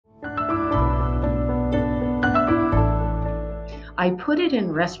I put it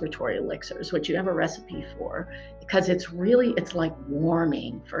in respiratory elixirs, which you have a recipe for, because it's like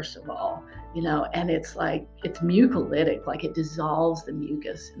warming, first of all, and it's mucolytic, like it dissolves the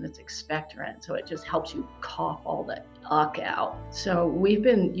mucus, and it's expectorant. So it just helps you cough all that uck out. So we've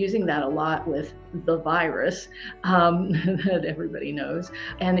been using that a lot with the virus that everybody knows.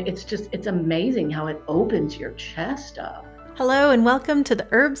 And it's amazing how it opens your chest up. Hello and welcome to the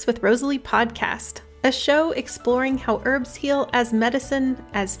Herbs with Rosalee podcast, a show exploring how herbs heal as medicine,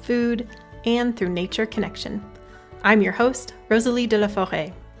 as food, and through nature connection. I'm your host, Rosalee de la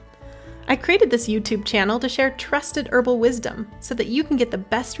Forêt. I created this YouTube channel to share trusted herbal wisdom so that you can get the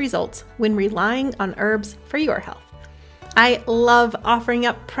best results when relying on herbs for your health. I love offering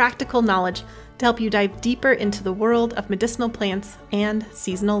up practical knowledge to help you dive deeper into the world of medicinal plants and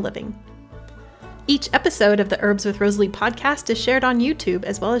seasonal living. Each episode of the Herbs with Rosalee podcast is shared on YouTube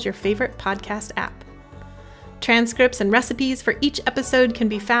as well as your favorite podcast app. Transcripts and recipes for each episode can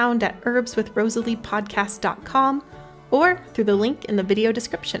be found at herbswithrosaleepodcast.com or through the link in the video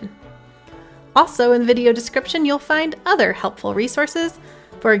description. Also in the video description, you'll find other helpful resources.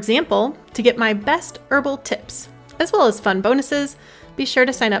 For example, to get my best herbal tips, as well as fun bonuses, be sure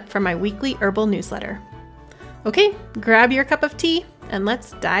to sign up for my weekly herbal newsletter. Okay, grab your cup of tea and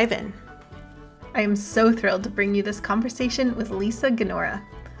let's dive in. I am so thrilled to bring you this conversation with Lisa Ganora.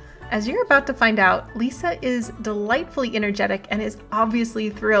 As you're about to find out, Lisa is delightfully energetic and is obviously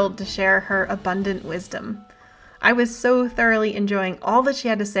thrilled to share her abundant wisdom. I was so thoroughly enjoying all that she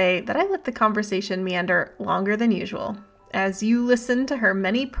had to say that I let the conversation meander longer than usual. As you listen to her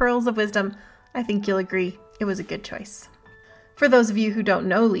many pearls of wisdom, I think you'll agree it was a good choice. For those of you who don't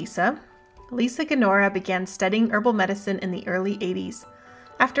know Lisa Ganora began studying herbal medicine in the early 80s.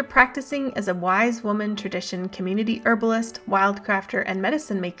 After practicing as a wise woman tradition community herbalist, wildcrafter, and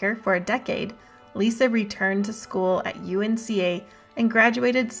medicine maker for a decade, Lisa returned to school at UNCA and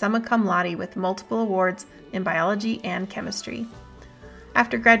graduated summa cum laude with multiple awards in biology and chemistry.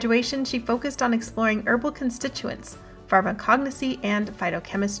 After graduation, she focused on exploring herbal constituents, pharmacognosy, and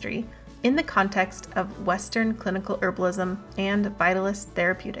phytochemistry in the context of Western clinical herbalism and Vitalist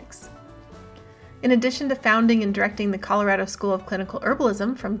therapeutics. In addition to founding and directing the Colorado School of Clinical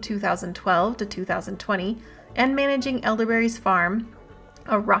Herbalism from 2012 to 2020 and managing Elderberry's Farm,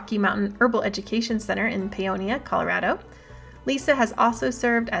 a Rocky Mountain Herbal Education Center in Paonia, Colorado, Lisa has also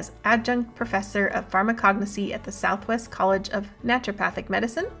served as Adjunct Professor of Pharmacognosy at the Southwest College of Naturopathic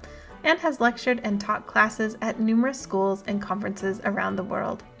Medicine and has lectured and taught classes at numerous schools and conferences around the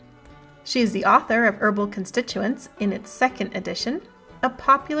world. She is the author of Herbal Constituents in its second edition, a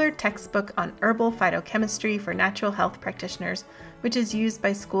popular textbook on herbal phytochemistry for natural health practitioners, which is used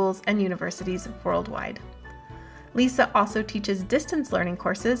by schools and universities worldwide. Lisa also teaches distance learning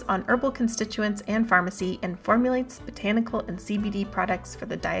courses on herbal constituents and pharmacy and formulates botanical and CBD products for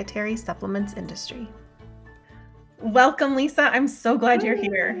the dietary supplements industry. Welcome, Lisa. I'm so glad you're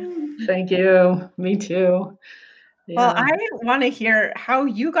here. Thank you. Me too. Yeah. Well, I want to hear how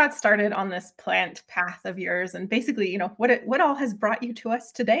you got started on this plant path of yours and basically, what all has brought you to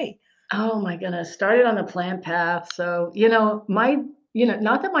us today. Oh my goodness. Started on the plant path. So,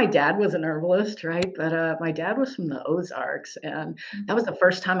 not that my dad was an herbalist, right? But my dad was from the Ozarks. And that was the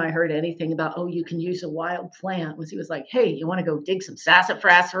first time I heard anything about, you can use a wild plant. He was like, hey, you want to go dig some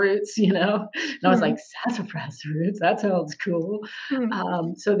sassafras roots, And I was like, sassafras roots? That sounds cool.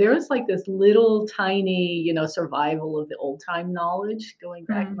 So there was like this little tiny, survival of the old time knowledge going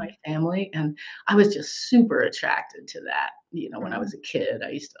back in my family. And I was just super attracted to that. When I was a kid, I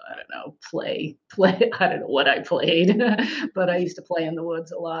used to, play. I don't know what I played, but I used to play in the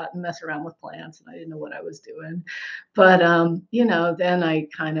woods a lot and mess around with plants, and I didn't know what I was doing. But, then I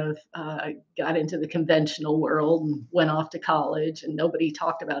kind of got into the conventional world and went off to college, and nobody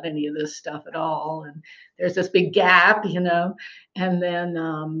talked about any of this stuff at all. And there's this big gap, and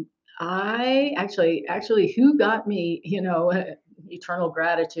then I actually, who got me, eternal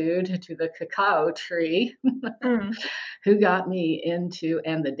gratitude to the cacao tree, who got me into,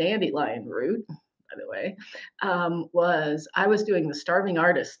 and the dandelion root, by the way, was I was doing the starving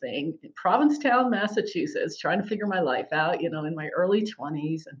artist thing in Provincetown, Massachusetts, trying to figure my life out, in my early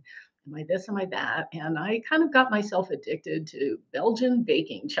 20s, and am I this, am I that? And I kind of got myself addicted to Belgian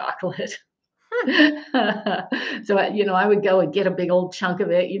baking chocolate. So, I would go and get a big old chunk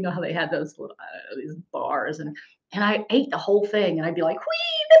of it. You know how they had those little, these bars, and I ate the whole thing, and I'd be like,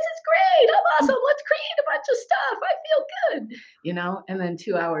 whee, this is great. I'm awesome. Let's create a bunch of stuff. I feel good, and then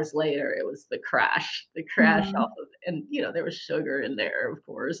 2 hours later, it was the crash off of, and, there was sugar in there, of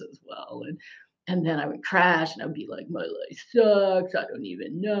course, as well. And then I would crash, and I'd be like, my life sucks. I don't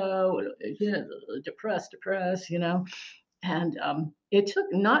even know. Depressed, And it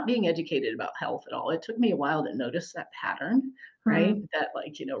took not being educated about health at all. It took me a while to notice that pattern, right? Mm, That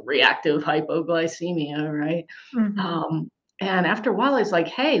like, reactive hypoglycemia, right? mhm. Um, and after a while, it's like,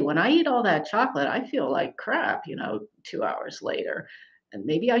 hey, when I eat all that chocolate, I feel like crap, 2 hours later. And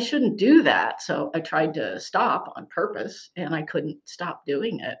maybe I shouldn't do that. So I tried to stop on purpose and I couldn't stop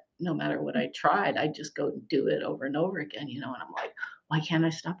doing it. No matter what I tried, I'd just go do it over and over again, and I'm like, why can't I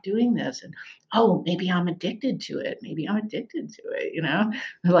stop doing this? And oh, maybe I'm addicted to it. Maybe I'm addicted to it.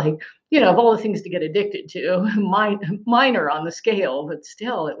 Like, of all the things to get addicted to, minor on the scale, but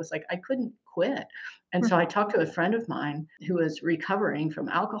still, it was like I couldn't quit. And so I talked to a friend of mine who was recovering from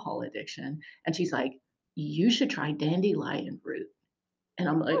alcohol addiction, and she's like, "You should try dandelion root." And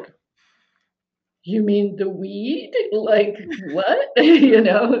I'm like, "You mean the weed? Like what?"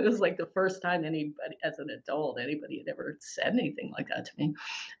 It was like the first time anybody, as an adult, anybody had ever said anything like that to me.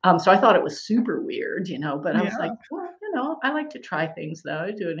 So I thought it was super weird, but I was Yeah. like, well, I like to try things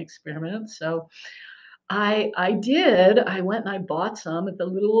though, do an experiment. So I did. I went and I bought some at the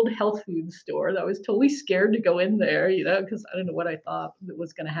little old health food store. I was totally scared to go in there, because I don't know what I thought that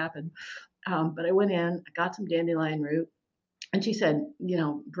was going to happen. But I went in, I got some dandelion root, and she said,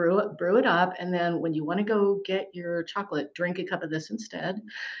 brew it up, and then when you want to go get your chocolate, drink a cup of this instead,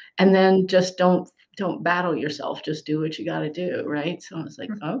 and then just don't battle yourself. Just do what you got to do, right? So I was like,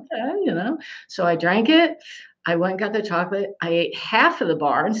 okay. So I drank it. I went and got the chocolate. I ate half of the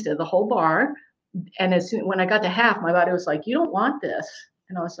bar instead of the whole bar, and when I got to half, my body was like, "You don't want this,"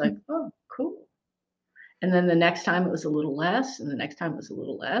 and I was like, "Oh, cool." And then the next time it was a little less, and the next time it was a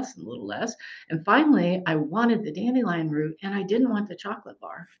little less, and a little less, and finally, I wanted the dandelion root, and I didn't want the chocolate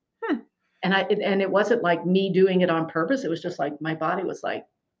bar. Hmm. And it wasn't like me doing it on purpose. It was just like my body was like,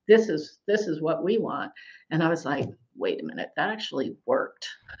 "This is what we want," and I was like, "Wait a minute, that actually worked."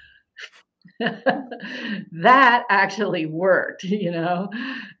 That actually worked.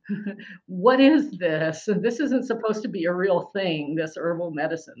 What is this? This isn't supposed to be a real thing, this herbal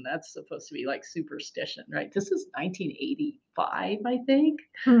medicine. That's supposed to be like superstition, right? This is 1985, I think,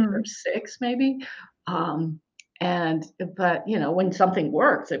 or Mm. 6 maybe. Um, and but when something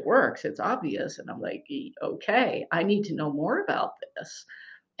works, it works. It's obvious. And I'm like, Okay, I need to know more about this."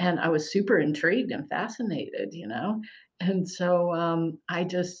 And I was super intrigued and fascinated. And so I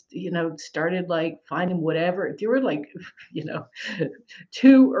just, started like finding whatever. There were like, you know,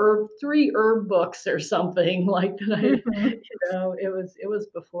 3 herb books or something like that. Mhm. It was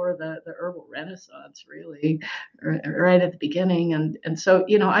before the herbal renaissance, really, right at the beginning. And so,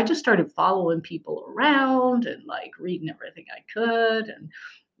 I just started following people around and like reading everything I could and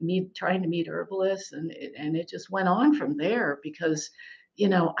trying to meet herbalists. And it just went on from there because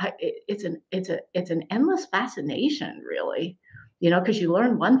it's an endless fascination, really, because you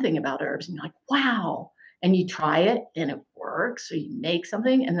learn one thing about herbs and you're like, wow, and you try it and it works, so you make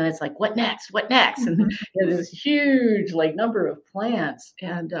something, and then it's like, what next? What next? And Mhm. this huge like number of plants,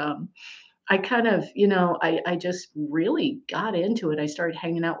 and I kind of, I just really got into it. I started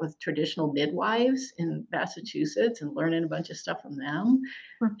hanging out with traditional midwives in Massachusetts and learning a bunch of stuff from them.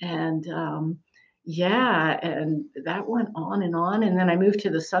 And yeah, and that went on and on. And then I moved to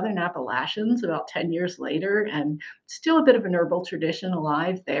the Southern Appalachians about 10 years later, and still a bit of an herbal tradition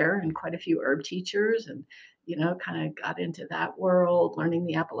alive there, and quite a few herb teachers. And, kind of got into that world, learning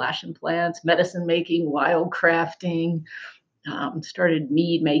the Appalachian plants, medicine making, wildcrafting, started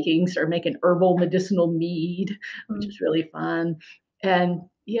making herbal medicinal mead, which Mm. is really fun. And,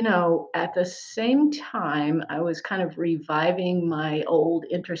 at the same time, I was kind of reviving my old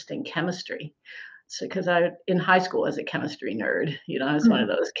interest in chemistry. So, because I, in high school, as a chemistry nerd, I was one of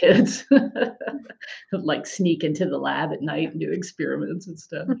Mhm. those kids who'd like sneak into the lab at night and do experiments and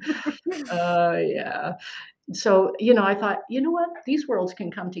stuff. Yeah. So, I thought, you know what? These worlds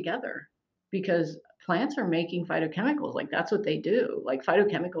can come together because plants are making phytochemicals. Like that's what they do. Like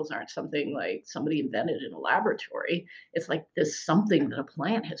phytochemicals aren't something like somebody invented in a laboratory. It's like this something that a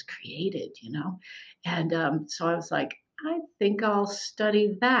plant has created. And so I was like, I think I'll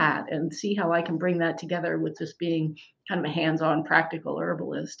study that and see how I can bring that together with just being kind of a hands-on practical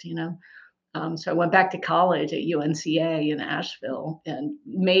herbalist. So I went back to college at UNCA in Asheville and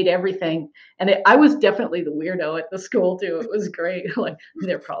made everything. And I was definitely the weirdo at the school too. It was great. Like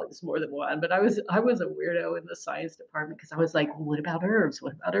there probably was more than one, but I was a weirdo in the science department because I was like, well, what about herbs?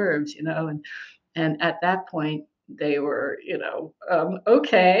 What about herbs? And at that point they were,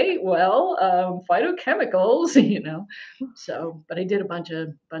 okay, well, phytochemicals, So, but I did a bunch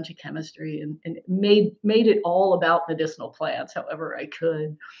of chemistry and made it all about medicinal plants, however I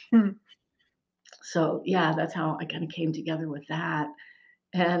could. Mm. So, yeah, that's how I kinda came together with that,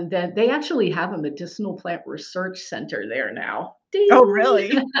 And then they actually have a medicinal plant research center there now. Oh, Ding!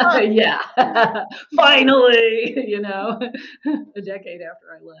 really? Huh. Yeah, finally, a decade after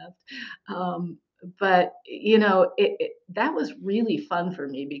I left. But that was really fun for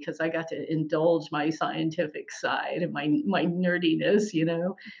me because I got to indulge my scientific side and my nerdiness,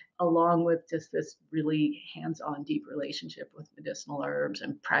 along with just this really hands-on, deep relationship with medicinal herbs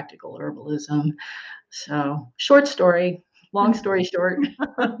and practical herbalism. So, short story, long story short.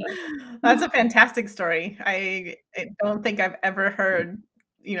 That's a fantastic story. I don't think I've ever heard,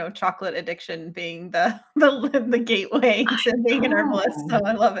 chocolate addiction being the gateway to being an herbalist, Oh, so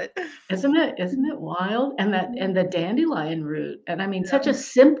I love it. isn't it wild? And that Yeah. and the dandelion root, and I mean, such Yeah. a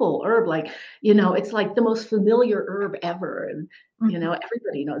simple herb, like, it's like the most familiar herb ever, and, Mhm.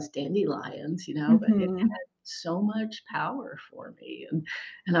 everybody knows dandelions, but it Mhm. had so much power for me,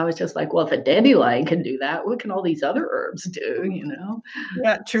 and I was just like, "Well, if a dandelion can do that, what can all these other herbs do?"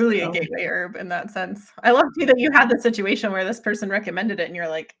 Yeah, truly a So, gateway herb in that sense. I love too that you had the situation where this person recommended it and you're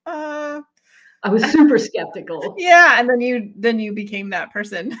like, I was super skeptical. yeah, and then you became that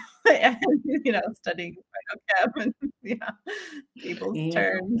person and, studying phytochem and yeah, tables Yeah,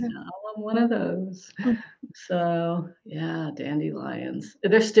 turned. I'm one of those. So, yeah, dandelions.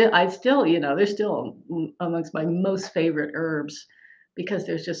 They're still amongst my most favorite herbs because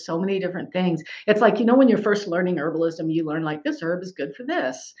there's just so many different things. It's like, when you're first learning herbalism, you learn like this herb is good for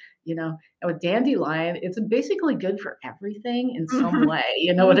this, and with dandelion, it's basically good for everything in some Mhm. way.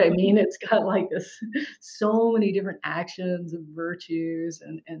 You know what I Mhm. mean? It's got like this so many different actions and virtues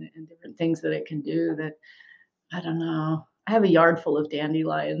and different things that it can do that I don't know. I have a yard full of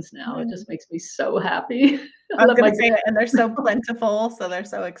dandelions now. It just makes me so happy. I I was let my gonna say, and they're so plentiful, so they're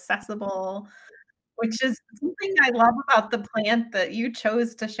so accessible, which is something I love about the plant that you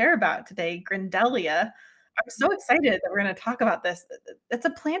chose to share about today, Grindelia. I'm so excited that we're gonna talk about this. It's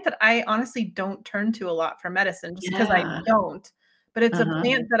a plant that I honestly don't turn to a lot for medicine just because I Yeah. don't, but it's a Uh-huh.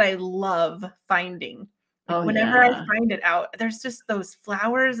 plant that I love finding. Like, Oh, whenever I yeah. find it out, there's just those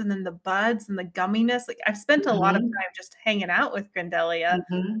flowers and then the buds and the gumminess. Like, I've spent a lot of Mhm. time just hanging out with Grindelia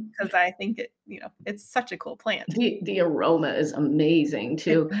Mhm. because I think it's such a cool plant. The aroma is amazing It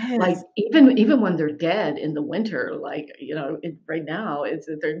too. Like, is. even when they're dead in the winter, like, right now, it's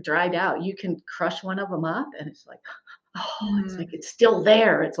they're dried out, you can crush one of them up, and it's like, oh, it's like Mm. it's still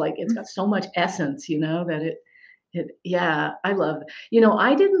there. It's like it's got so much essence, that yeah, I love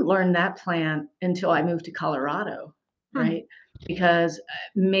I didn't learn that plant until I moved to Colorado, Hmm. right? Because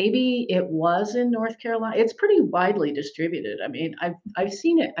maybe it was in North Carolina. It's pretty widely distributed. I mean, I've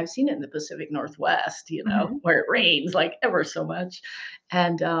seen it. I've seen it in the Pacific Northwest, Mhm. where it rains like ever so much,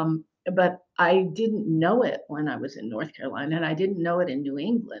 and but I didn't know it when I was in North Carolina, and I didn't know it in New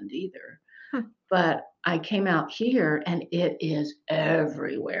England either. Hmm. But I came out here and it is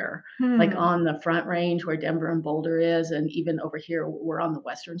everywhere, like Hmm. on the Front Range where Denver and Boulder is, and even over here, we're on the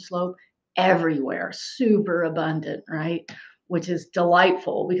Western Slope, everywhere, super abundant, right? Which is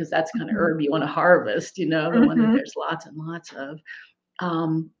delightful because that's kind of Mhm. herb you want to harvest, the one that Mhm. there's lots and lots of.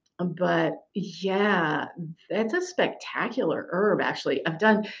 Um, but yeah, that's a spectacular herb, actually.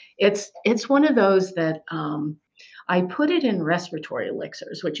 It's one of those that I put it in respiratory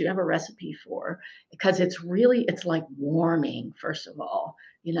elixirs, which you have a recipe for, because it's like warming, first of all,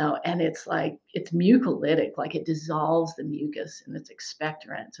 and it's mucolytic, like it dissolves the mucus and it's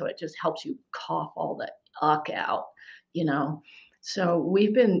expectorant. So it just helps you cough all the uck out, you know. So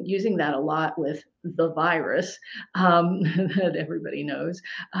we've been using that a lot with the virus that everybody knows.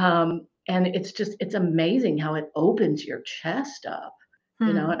 And it's amazing how it opens your chest up, Hmm.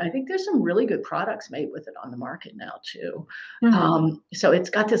 and I think there's some really good products made with it on the market now too. Mhm. So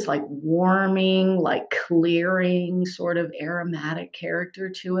it's got this like warming, like clearing sort of aromatic character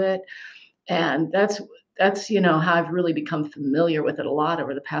to it. And that's how I've really become familiar with it a lot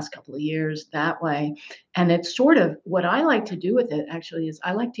over the past couple of years that way. And it's sort of what I like to do with it actually is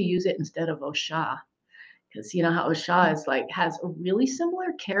I like to use it instead of Osha because you know how Osha is like has a really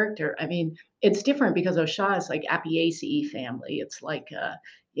similar character. I mean, it's different because Osha is like Apiaceae family. It's like the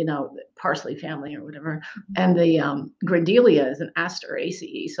parsley family or whatever, and the Grindelia is an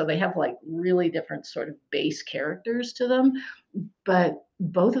Asteraceae. So they have like really different sort of base characters to them, but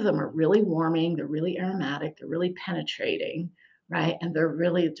both of them are really warming. They're really aromatic. They're really penetrating. Right. And they're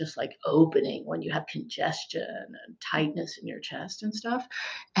really just like opening when you have congestion and tightness in your chest and stuff.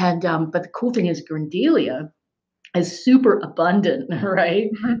 And but the cool thing is Grindelia is super abundant,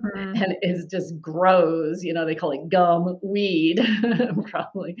 right? Mhm. And is just grows, they call it gum weed,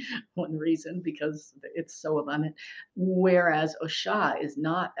 probably one reason because it's so abundant. Whereas Osha is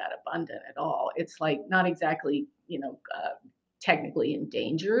not that abundant at all. It's like not exactly, technically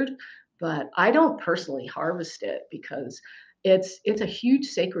endangered, but I don't personally harvest it because it's a huge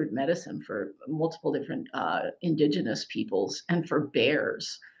sacred medicine for multiple different indigenous peoples and for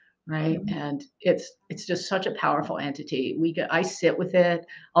bears, right? Mhm. And it's just such a powerful entity. I sit with it.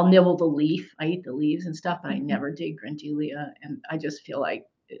 I'll nibble the leaf. I eat the leaves and stuff, but I Mhm. never dig Grindelia, and I just feel like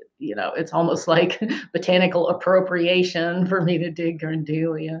it's almost like botanical appropriation for me to dig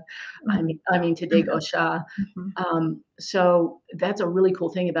Grindelia. I mean to dig Osha. Mhm. So that's a really cool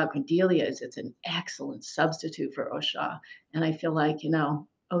thing about Grindelia is it's an excellent substitute for Osha. And I feel like,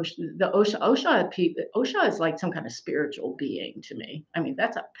 Osha is like some kind of spiritual being to me. I mean,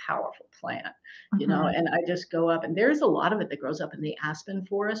 that's a powerful plant, Mhm. and I just go up and there's a lot of it that grows up in the aspen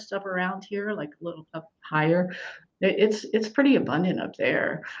forest up around here, like a little up higher. It's pretty abundant up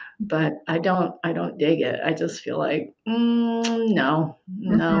there, but I don't dig it. I just feel like, no,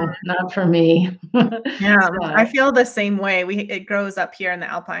 Mhm. no, not for me. Yeah, I So, feel the same way. It grows up here in the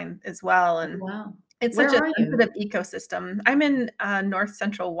Alpine as well, and wow. it's Where such a are you? sensitive ecosystem. I'm in north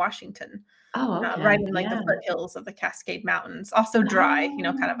central Washington, Oh, right okay. in like the Yeah. foothills of the Cascade Mountains. Also dry,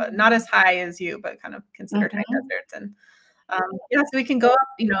 kind of Oh. not as high as you, but kind of considered high Mhm. desert. And yeah, so we can go up,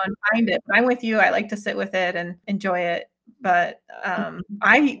 and find it. But I'm with you. I like to sit with it and enjoy it. But Mhm.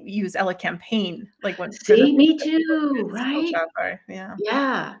 I use elecampane, like when for the See, me that people too, use right? Oshawott. Yeah.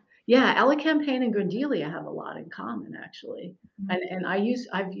 Yeah. Yeah, elecampane and Grindelia have a lot in common, actually. And I've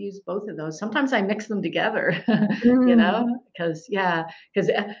used both of those. Sometimes I mix them together, Mm. because yeah, 'cause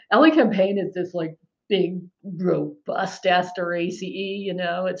elecampane is this, like, big, robust Asteraceae,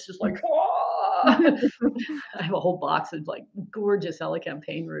 it's just like, I have a whole box of, like, gorgeous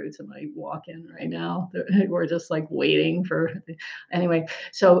elecampane roots in my walk-in right now. We're just, like, waiting for anyway,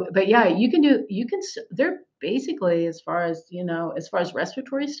 but yeah, they're basically, as far as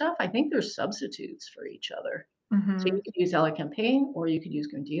respiratory stuff, I think they're substitutes for each other. So you Mhm. could use elecampane or you could use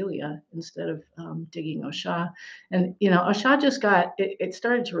Grindelia instead of digging Osha. And Osha just it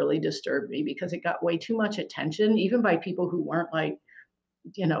started to really disturb me because it got way too much attention, even by people who weren't like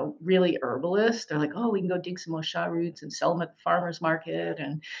really herbalists. They're like, oh, we can go dig some Osha roots and sell them at the farmer's market.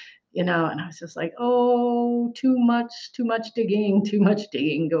 And I was just like, oh, too much digging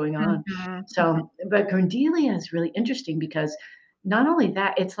going on. Mhm. Mhm. So, but Grindelia is really interesting because not only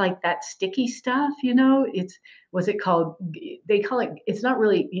that, it's like that sticky stuff, what's it called? They call it, it's not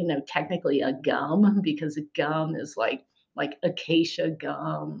really, technically a gum because a gum is like acacia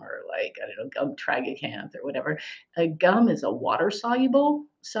gum or like, I don't know, gum tragacanth or whatever. A gum is a water soluble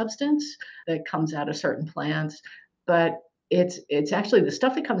substance that comes out of certain plants, but it's actually the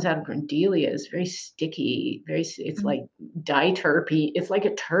stuff that comes out of Grindelia is very sticky, it's Mhm. like diterpene, it's like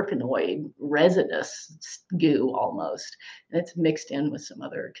a terpenoid resinous goo almost. And it's mixed in with some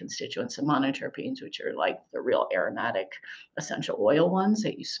other constituents, some monoterpenes, which are like the real aromatic essential oil ones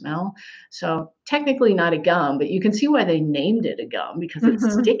that you smell. So technically not a gum, but you can see why they named it a gum because it's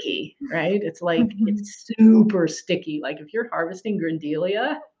Mhm. sticky, right? It's like Mhm. it's super sticky. Like if you're harvesting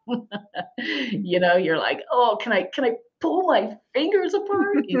Grindelia, you're like, oh, can I pull my fingers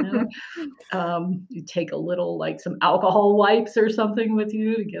apart? You take a little like some alcohol wipes or something with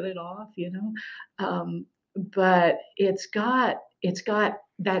you to get it off. But it's got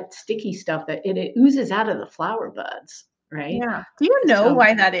that sticky stuff that it oozes out of the flower buds, right? Yeah. Do you know So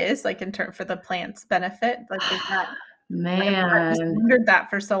why that is, like, in turn for the plant's benefit? Like, is that I've just man, wondered that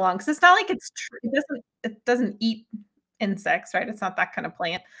for so long because it's not like it doesn't eat insects, right? It's not that kind of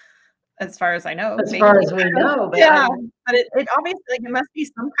plant as far as I know, as maybe. far as we I don't know, but I Yeah, don't. but it obviously like, it must be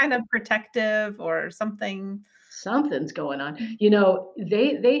some kind of protective or something. Something's going on. Mhm.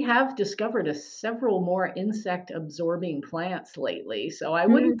 They have discovered several more insect absorbing plants lately, so I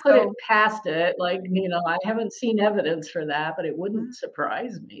Mm, wouldn't put it so past it. Like, I haven't seen evidence for that, but it wouldn't Mhm,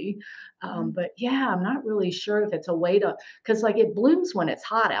 surprise me. mhm, But yeah, I'm not really sure if it's a way to, because like it blooms when it's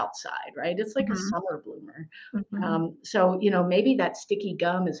hot outside, right? It's like a mhm, summer bloomer. mhm. So, maybe that sticky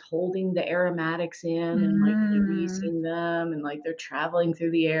gum is holding the aromatics in and like Mm. releasing them and like they're traveling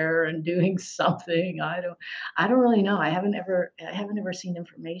through the air and doing something. I don't really know. I haven't ever seen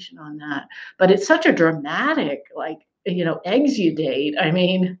information on that. But it's such a dramatic, like, exudate. I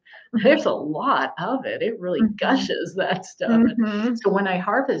mean, there's a lot of it. It really Mhm, gushes that stuff. And mhm, so when I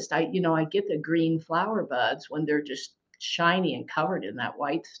harvest, I get the green flower buds when they're just shiny and covered in that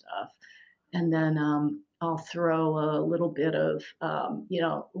white stuff. And then I'll throw a little bit of,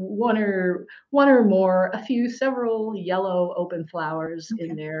 one or more, several yellow open flowers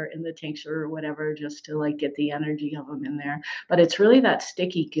in Okay. there in the tincture or whatever, just to like get the energy of them in there. But it's really that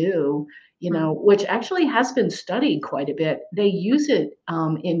sticky goo, Mm. which actually has been studied quite a bit. They use it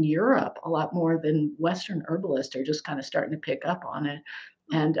in Europe a lot more than Western herbalists are just kind of starting to pick up on it.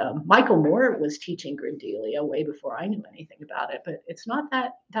 And Michael Moore was teaching Grindelia way before I knew anything about it, but it's not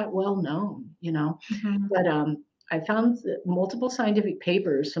that well known. Mhm. But I found multiple scientific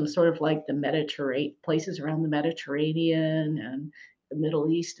papers from sort of like the Mediterranean places around the Mediterranean and the Middle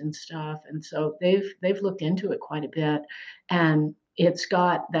East and stuff, and so they've looked into it quite a bit, and it's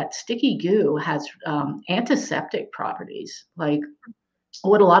got that sticky goo has antiseptic properties, like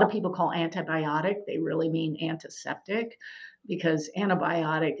what a lot of people call antibiotic, they really mean antiseptic because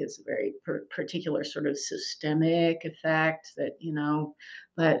antibiotic is a very particular sort of systemic effect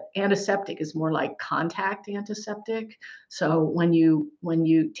but antiseptic is more like contact antiseptic. So when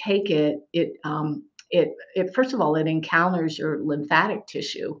you take it, it first of all, it encounters your lymphatic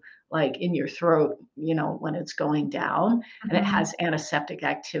tissue, like in your throat, when it's going down, and it Mhm. has antiseptic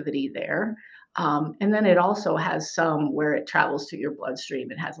activity there. And then it also has some where it travels to your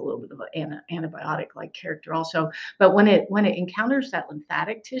bloodstream. It has a little bit of an antibiotic-like character also. But when it encounters that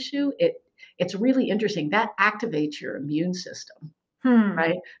lymphatic tissue, it's really interesting. That activates your immune system, Hmm.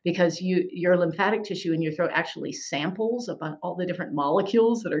 right? Because your lymphatic tissue in your throat actually samples about all the different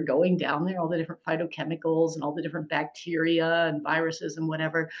molecules that are going down there, all the different phytochemicals and all the different bacteria and viruses and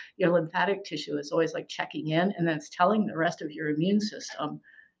whatever. Your lymphatic tissue is always like checking in, and then it's telling the rest of your immune system,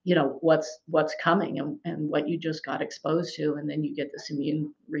 what's coming and what you just got exposed to, and then you get this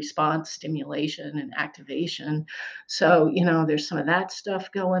immune response stimulation and activation. So there's some of that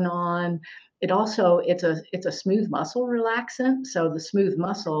stuff going on. It's a smooth muscle relaxant. So the smooth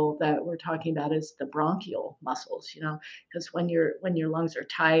muscle that we're talking about is the bronchial muscles, because when your lungs are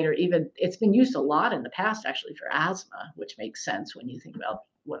tight, or even it's been used a lot in the past actually for asthma, which makes sense when you think about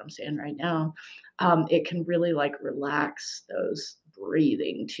what I'm saying right now. It can really like relax those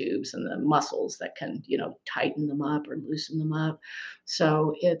breathing tubes and the muscles that can, tighten them up or loosen them up.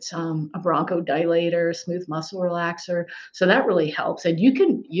 So it's a bronchodilator, smooth muscle relaxer. So that really helps. And you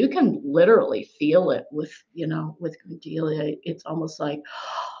can literally feel it with Grindelia. It's almost like,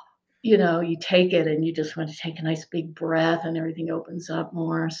 you take it and you just want to take a nice big breath and everything opens up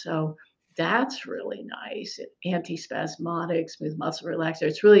more. So that's really nice. Antispasmodic, smooth muscle relaxer.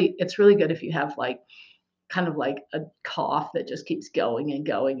 It's really good if you have like kind of like a cough that just keeps going and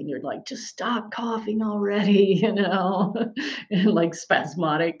going, and you're like, just stop coughing already, and like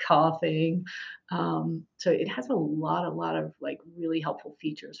spasmodic coughing. So it has a lot of like really helpful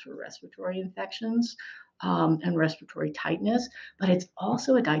features for respiratory infections and respiratory tightness, but it's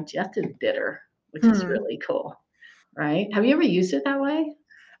also a digestive bitter, which is Hmm. really cool, right? Have you ever used it that way?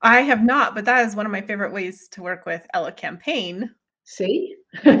 I have not, but that is one of my favorite ways to work with elecampane. See?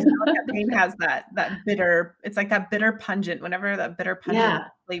 Because elecampane has that bitter, it's like that bitter pungent. Whenever that bitter pungent Yeah.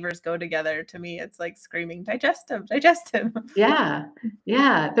 flavors go together, to me, it's like screaming digestive, digestive. Yeah,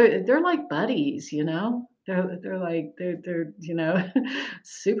 yeah, they're like buddies. They're like they're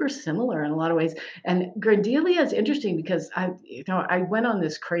super similar in a lot of ways. And Grindelia is interesting because I went on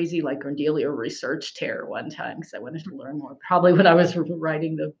this crazy like Grindelia research tear one time because I wanted to learn more. Probably when I was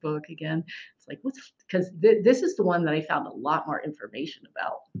writing the book again, it's like what's because this is the one that I found a lot more information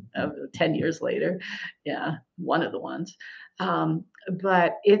about 10 years later. Yeah, one of the ones.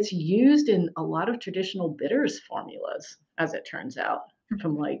 But it's used in a lot of traditional bitters formulas, as it turns out,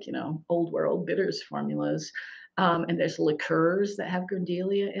 from like, old world bitters formulas. And there's liqueurs that have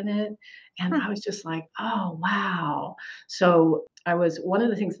Grindelia in it. And I was just like, oh, wow. So one of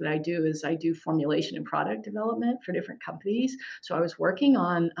the things that I do is I do formulation and product development for different companies. So I was working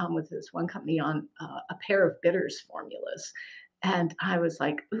on, with this one company on a pair of bitters formulas. And I was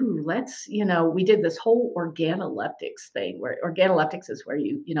like, ooh, we did this whole organoleptics thing where organoleptics is where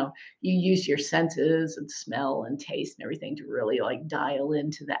you use your senses and smell and taste and everything to really like dial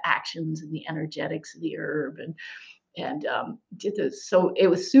into the actions and the energetics of the herb and did this. So it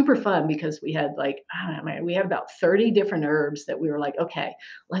was super fun because we had like, I don't know, man, we had about 30 different herbs that we were like, okay,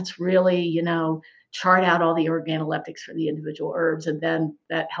 let's really, chart out all the organoleptics for the individual herbs. And then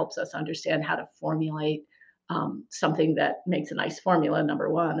that helps us understand how to formulate something that makes a nice formula, number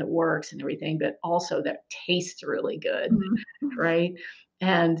one, that works and everything, but also that tastes really good, Mhm. right?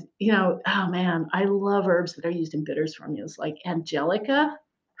 And, oh man, I love herbs that are used in bitters formulas like Angelica.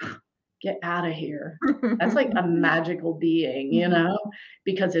 Get out of here. That's like a magical being,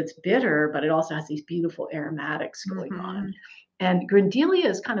 because it's bitter, but it also has these beautiful aromatics going on. Mhm. And Grindelia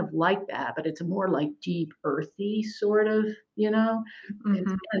is kind of like that, but it's a more like deep, earthy sort of, it's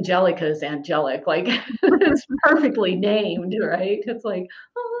Mhm. Angelica is angelic, like it's perfectly named, right? It's like,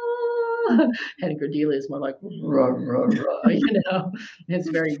 ah, and Grindelia is more like, rah, rah, rah, it's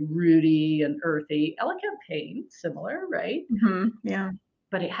very rooty and earthy. Elegant pain, similar, right? Mhm. Yeah.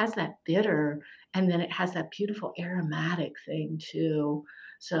 But it has that bitter, and then it has that beautiful aromatic thing too.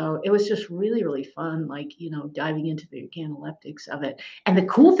 So it was just really, really fun, like, diving into the organoleptics of it. And the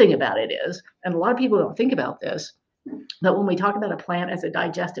cool thing about it is, and a lot of people don't think about this, but when we talk about a plant as a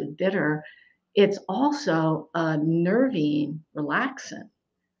digestive bitter, it's also a nervine relaxant,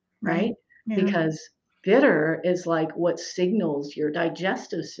 Right. right? Yeah. Because bitter is like what signals your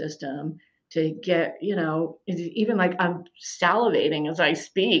digestive system to get, even like I'm salivating as I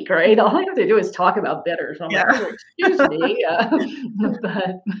speak, right? All I have to do is talk about bitters. I'm like, Yeah. oh, excuse me.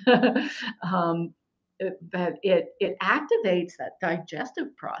 But it activates that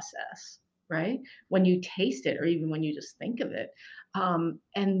digestive process, right? When you taste it, or even when you just think of it.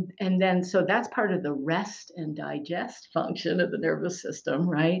 And then so that's part of the rest and digest function of the nervous system,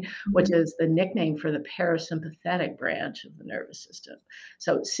 right? Which Mhm. is the nickname for the parasympathetic branch of the nervous system.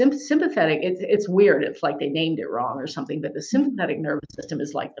 So sympathetic, it's weird. It's like they named it wrong or something, but the sympathetic nervous system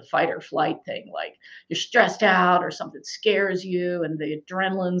is like the fight or flight thing. Like you're stressed out or something scares you, and the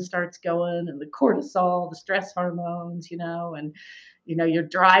adrenaline starts going, and the cortisol, the stress hormones, and you're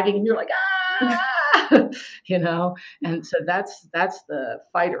driving and you're like, ah, and so that's the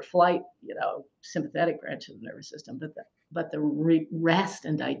fight or flight, sympathetic branch of the nervous system. But the rest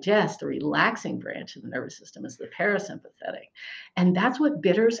and digest, the relaxing branch of the nervous system, is the parasympathetic, and that's what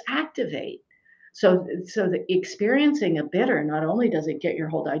bitters activate. So the experiencing a bitter, not only does it get your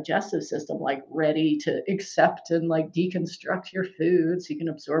whole digestive system like ready to accept and like deconstruct your food so you can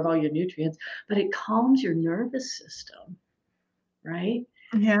absorb all your nutrients, but it calms your nervous system, right?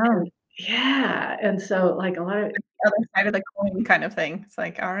 Yeah. And yeah, and so like a lot of Other side of the coin kind of thing. It's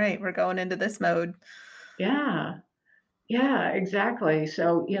like, all right, we're going into this mode. yeah, yeah, exactly.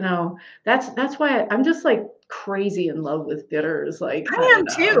 So, that's why I'm just like crazy in love with bitters. Like, I I don't am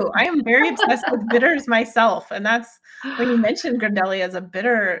know. too. I am very obsessed with bitters myself, and that's when you mentioned Grindelia as a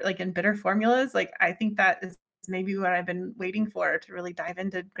bitter, like in bitter formulas, like I think that is maybe what I've been waiting for to really dive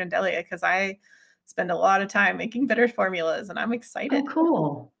into Grindelia because I spend a lot of time making bitter formulas and I'm Oh, excited.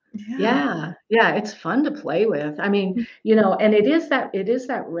 cool. Yeah. Yeah, yeah, it's fun to play with. I mean, and it is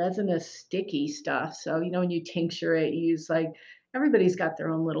that resinous sticky stuff. So, when you tincture it, you use like everybody's got their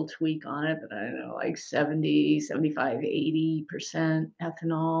own little tweak on it, but I don't know, like 70, 75, 80%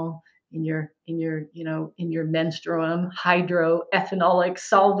 ethanol in your menstruum hydroethanolic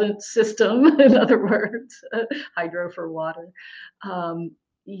solvent system, in other words, hydro for water.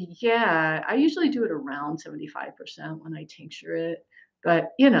 Yeah, I usually do it around 75% when I tincture it. But,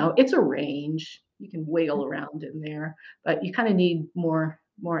 it's a range. You can wiggle around in there, but you kinda need more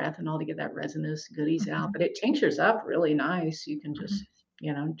ethanol to get that resinous goodies out, Mhm, but it tinctures up really nice. You can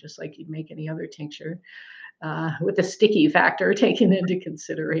mhm. just like you'd make any other tincture, with the sticky factor taken into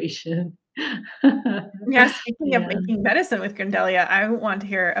consideration. Yeah, speaking of Yeah. making medicine with Grindelia, I want to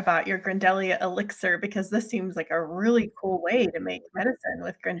hear about your Grindelia Elixir because this seems like a really cool way to make medicine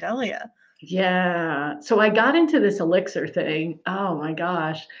with Grindelia. Yeah. So I got into this elixir thing. Oh my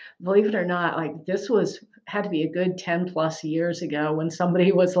gosh. Believe it or not, like this had to be a good 10 plus years ago when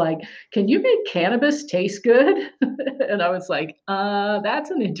somebody was like, "Can you make cannabis taste good?" And I was like,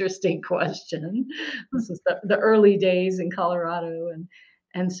 that's an interesting question." This is the early days in Colorado,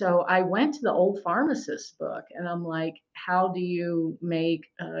 and so I went to the old pharmacist book, and I'm like, "How do you make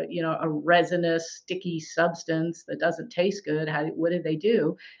a resinous sticky substance that doesn't taste good? What did they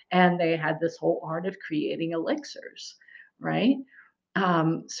do?" And they had this whole art of creating elixirs, right?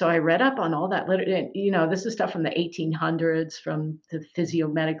 So I read up on all that literature. And, this is stuff from the 1800s, from the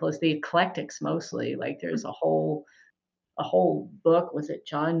physiomedicalists, the eclectics mostly. Like there's a whole book. Was it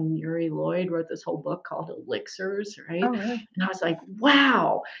John Uri Lloyd wrote this whole book called Elixirs, right? Oh, really? And I was like,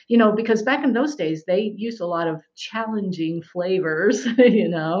 wow, because back in those days they used a lot of challenging flavors,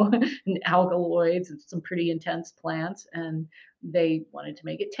 and alkaloids and some pretty intense plants, and they wanted to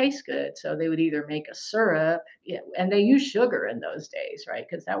make it taste good. So they would either make a syrup, yeah, and they used sugar in those days, right?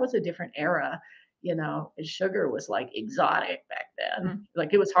 Because that was a different era. And sugar was like exotic back then. Mhm,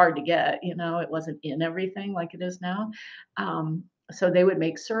 Like it was hard to get, it wasn't in everything like it is now. So they would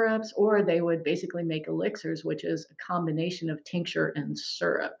make syrups, or they would basically make elixirs, which is a combination of tincture and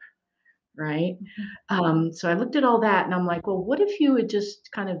syrup, right? mhm. So I looked at all that and I'm like, well, what if you would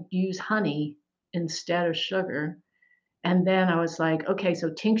just kind of use honey instead of sugar? And then I was like, okay, so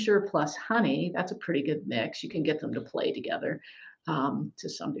tincture plus honey, that's a pretty good mix. You can get them to play together to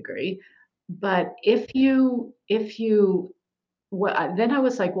some degree. But if you then I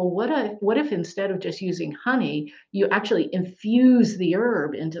was like, well, what if instead of just using honey, you actually infuse the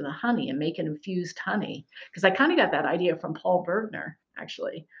herb into the honey and make an infused honey? Because I kind of got that idea from Paul Bergner,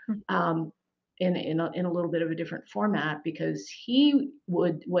 actually, um, in a little bit of a different format, because he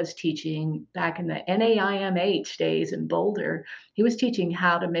was teaching back in the NAIMH days in Boulder. He was teaching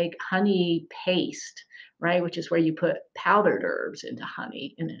how to make honey paste, right? Which is where you put powdered herbs into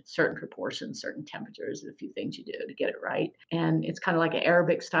honey in a certain proportion, certain temperatures, a few things you do to get it right. And it's kind of like an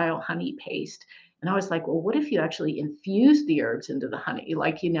Arabic style honey paste. And I was like, well, what if you actually infuse the herbs into the honey?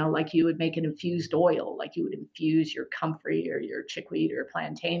 Like, like you would make an infused oil, like you would infuse your comfrey or your chickweed or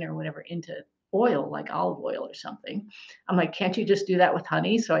plantain or whatever into oil, like olive oil or something. I'm like, can't you just do that with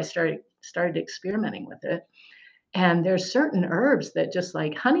honey? So I started experimenting with it. And there's certain herbs that just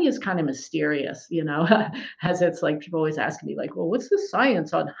like honey is kind of mysterious, as it's like people always ask me, like, well, what's the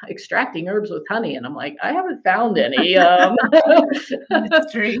science on extracting herbs with honey? And I'm like, I haven't found any.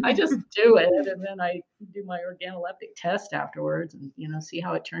 Mystery. I just do it. And then I do my organoleptic test afterwards and, see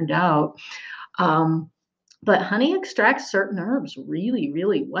how it turned out. Um, but honey extracts certain herbs really,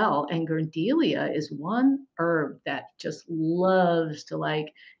 really well. And Grindelia is one herb that just loves to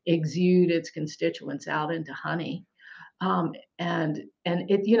like exude its constituents out into honey. And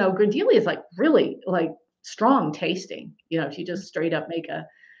it, Grindelia is like really like strong tasting. If you just straight up make a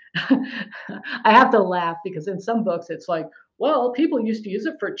I have to laugh because in some books it's like, well, people used to use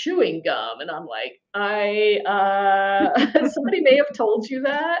it for chewing gum, and I'm like, somebody may have told you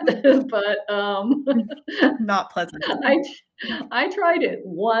that, but Not pleasant. I tried it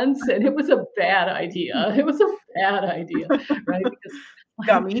once and it was a bad idea. It was a bad idea, right? Because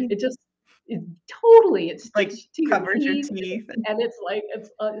Gummy. it totally it Like sticks to your covers your teeth, teeth. and it's like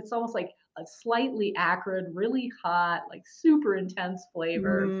it's almost like a slightly acrid, really hot, like super intense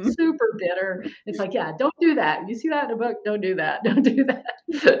flavor, super bitter. It's like, yeah, don't do that. You see that in a book? Don't do that. Don't do that.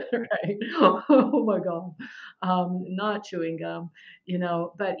 Right? Oh my god, not chewing gum,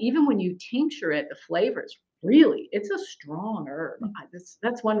 But even when you tincture it, the flavors really, it's a strong herb.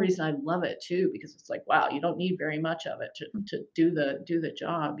 That's one reason I love it too, because it's like, wow, you don't need very much of it to do the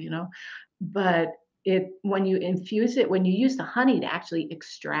job. But when you infuse it, when you use the honey to actually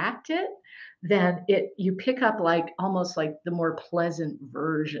extract it, then you pick up like almost like the more pleasant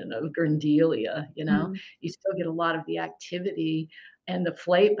version of Grindelia. You still get a lot of the activity and the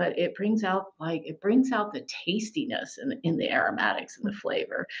flavor, but it brings out the tastiness in the aromatics and the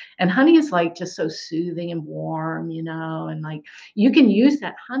flavor. And honey is like just so soothing and warm, and like you can use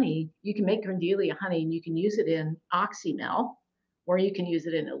that honey, you can make Grindelia honey and you can use it in oxymel or you can use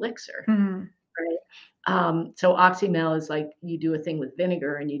it in elixir. Right. So oxymel is like you do a thing with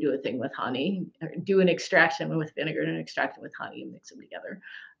vinegar and you do a thing with honey, or do an extraction with vinegar and an extraction with honey and mix them together.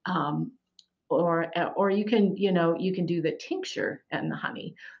 Um, or you can do the tincture and the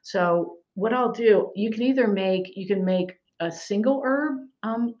honey. So what I'll do, you can make a single herb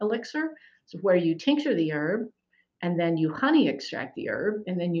elixir, so where you tincture the herb and then you honey extract the herb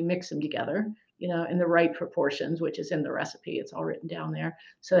and then you mix them together, in the right proportions, which is in the recipe. It's all written down there.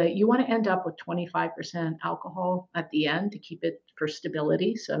 So you want to end up with 25% alcohol at the end to keep it for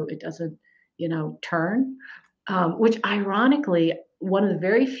stability so it doesn't, turn. Which ironically, one of the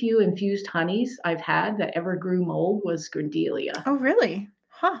very few infused honeys I've had that ever grew mold was Grindelia. Oh, really?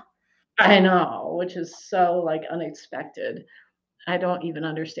 Huh. I know, which is so like unexpected. I don't even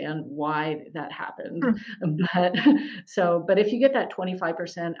understand why that happened. But if you get that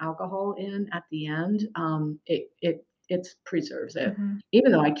 25% alcohol in at the end, it preserves it.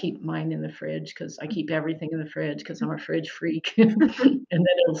 Even though I keep mine in the fridge because I keep everything in the fridge because I'm a fridge freak, and then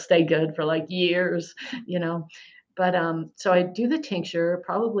it'll stay good for like years. But so I do the tincture.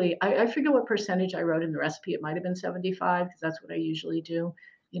 Probably I forget what percentage I wrote in the recipe. It might have been 75 because that's what I usually do.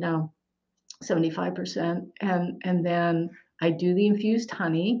 You know, 75%. And then I do the infused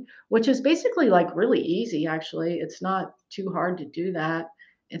honey, which is basically like really easy, actually. It's not too hard to do that.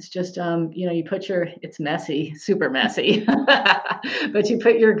 It's just, you put it's messy, super messy, but you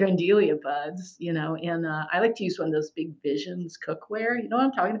put your Grindelia buds, and I like to use one of those big Visions cookware. You know what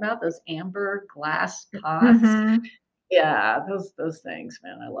I'm talking about? Those amber glass pots. Yeah, those things,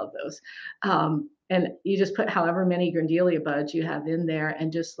 man, I love those. And you just put however many Grindelia buds you have in there,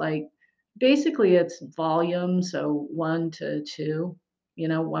 and just like basically it's volume, so 1 to 2,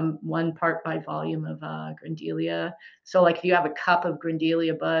 one part by volume of Grindelia. So like if you have a cup of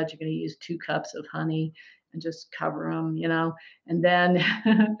Grindelia buds, you're going to use 2 cups of honey, and just cover them, and then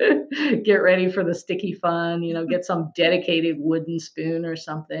get ready for the sticky fun, get some dedicated wooden spoon or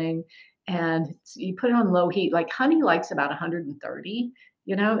something. And you put it on low heat. Like honey likes about 130,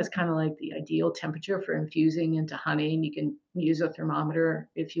 it's kind of like the ideal temperature for infusing into honey. And you can use a thermometer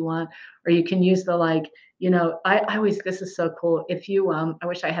if you want, or you can use the I always, this is so cool. If you, I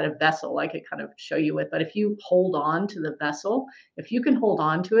wish I had a vessel I could kind of show you with, but if you hold on to the vessel, if you can hold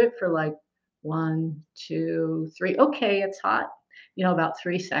on to it for like 1, 2, 3, okay, it's hot, about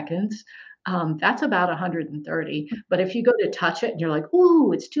 3 seconds. That's about 130. But if you go to touch it and you're like,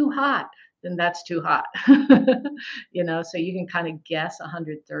 ooh, it's too hot, then that's too hot. So you can kind of guess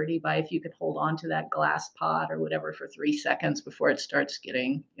 130 by if you could hold on to that glass pot or whatever for 3 seconds before it starts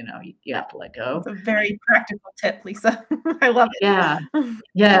getting, you have to let go. It's a very practical tip, Lisa. I love it. Yeah.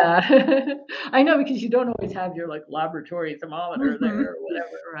 Yeah. I know, because you don't always have your like laboratory thermometer there or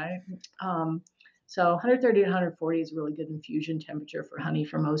whatever, right? So 130 to 140 is a really good infusion temperature for honey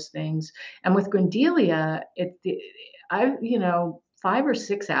for most things. And with Grindelia, 5 or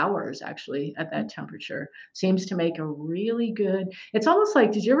 6 hours actually at that temperature seems to make a really good. It's almost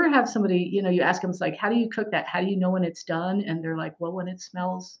like, did you ever have somebody, you ask them, it's like, how do you cook that? How do you know when it's done? And they're like, well, when it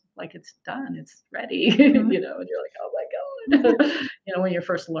smells like it's done, it's ready, and you're like, oh my God, when you're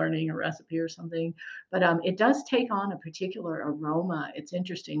first learning a recipe or something. But it does take on a particular aroma. It's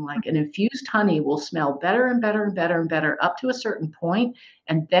interesting, like an infused honey will smell better and better and better and better up to a certain point,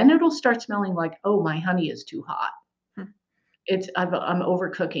 and then it'll start smelling like, oh, my honey is too hot. I'm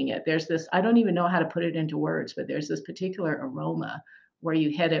overcooking it. There's this, I don't even know how to put it into words, but there's this particular aroma where you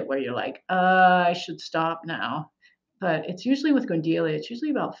hit it where you're like, I should stop now. But it's usually with Grindelia, it's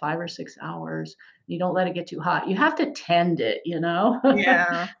usually about 5 or 6 hours. You don't let it get too hot. You have to tend it,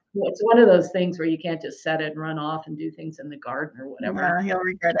 Yeah. It's one of those things where you can't just set it and run off and do things in the garden or whatever. Yeah, you'll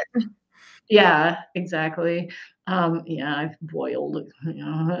regret it. Yeah, exactly. Yeah, I've boiled,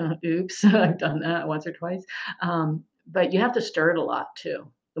 oops, I've done that once or twice. But you have to stir it a lot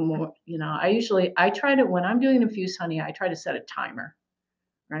too. The more, I try to, when I'm doing infused honey, I try to set a timer,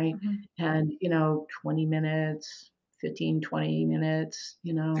 right? And, 20 minutes, 15, 20 minutes,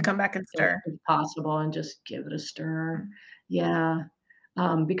 To come back and stir. if possible, and just give it a stir. Yeah.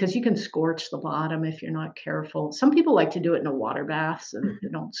 Because you can scorch the bottom if you're not careful. Some people like to do it in a water bath so that they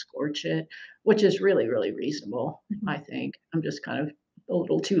don't scorch it, which is really, really reasonable, I think. I'm just kind of a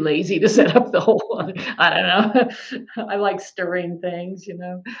little too lazy to set up the whole one. I don't know. I like stirring things, you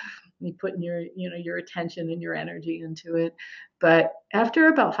putting your attention and your energy into it. But after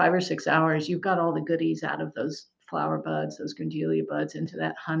about 5 or 6 hours, you've got all the goodies out of those flower buds, those Grindelia buds, into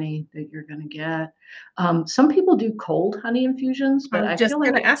that honey that you're going to get. Some people do cold honey infusions, but I was I just feel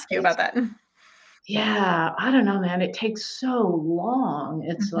like going to ask you about that. yeah, I don't know, man. It takes so long.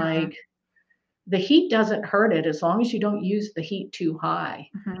 It's like the heat doesn't hurt it as long as you don't use the heat too high,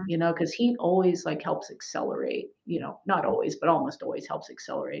 because heat always like helps accelerate, not always, but almost always helps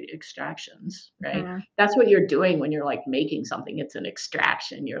accelerate extractions, right? That's what you're doing when you're like making something. It's an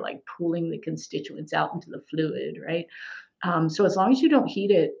extraction. You're like pulling the constituents out into the fluid, right? So as long as you don't heat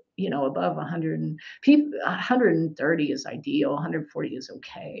it, above 130 is ideal. 140 is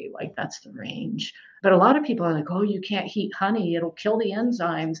okay. Like that's the range. But a lot of people are like, oh, you can't heat honey. It'll kill the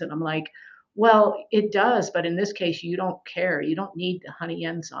enzymes. And I'm like, well, it does. But in this case, you don't care. You don't need the honey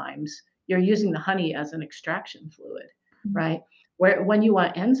enzymes. You're using the honey as an extraction fluid, right? When you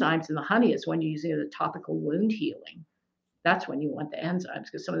want enzymes in the honey is when you're using it as a topical wound healing. That's when you want the enzymes,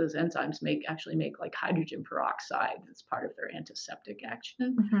 because some of those enzymes actually make like hydrogen peroxide. That's part of their antiseptic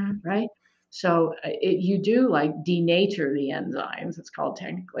action, right? So you do like denature the enzymes, it's called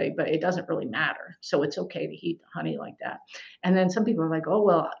technically, but it doesn't really matter. So it's okay to heat the honey like that. And then some people are like, oh,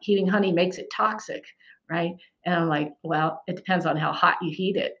 well, heating honey makes it toxic, right? And I'm like, well, it depends on how hot you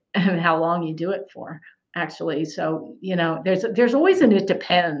heat it and how long you do it for. Actually, so there's always an it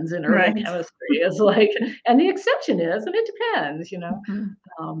depends in herbal chemistry. It's like, and the exception is, and it depends,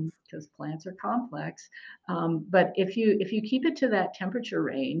 because plants are complex. But if you keep it to that temperature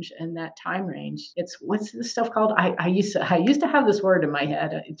range and that time range, it's what's this stuff called? I used to have this word in my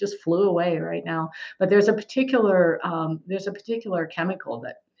head. It just flew away right now. But there's a particular chemical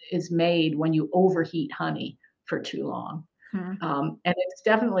that is made when you overheat honey for too long. And it's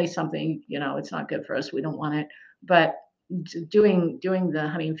definitely something, it's not good for us. We don't want it. But doing the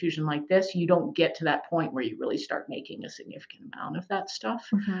honey infusion like this, you don't get to that point where you really start making a significant amount of that stuff.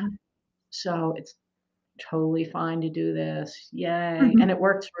 So it's totally fine to do this. Yay. And it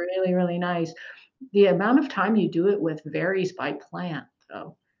works really, really nice. The amount of time you do it with varies by plant,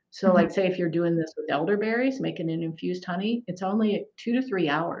 though. So, like, say if you're doing this with elderberries, making an infused honey, it's only 2 to 3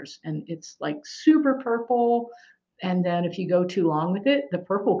 hours, and it's, like, super purple, and then if you go too long with it, the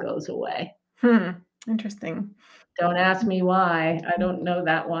purple goes away. Hmm. Interesting. Don't ask me why, I don't know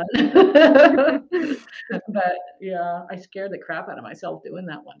that one. But, yeah, I scared the crap out of myself doing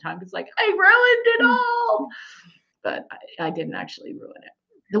that one time. It's like, "I ruined it all!" But I didn't actually ruin it.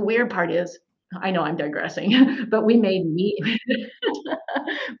 The weird part is, I know I'm digressing, but we made mead.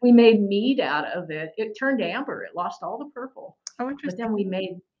 We made mead out of it. It turned amber. It lost all the purple. Oh, But interesting.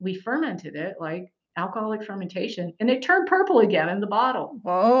 then we fermented it like alcoholic fermentation, and it turned purple again in the bottle.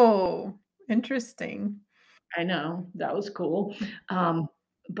 Whoa, interesting. I know, that was cool.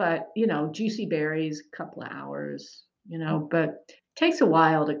 But, juicy berries, couple of hours, but takes a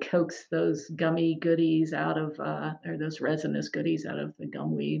while to coax those gummy goodies out of, or those resinous goodies out of the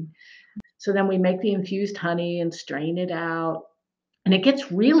gumweed. So then we make the infused honey and strain it out. And it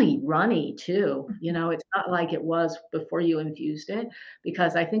gets really runny too. It's not like it was before you infused it,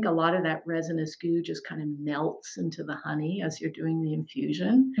 because I think a lot of that resinous goo just kind of melts into the honey as you're doing the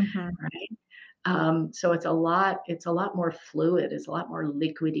infusion, Mhm. right? So it's a lot more fluid. It's a lot more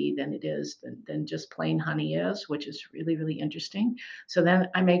liquidy than it is than just plain honey is, which is really, really interesting. So then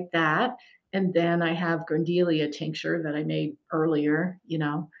I make that, and then I have Grindelia tincture that I made earlier,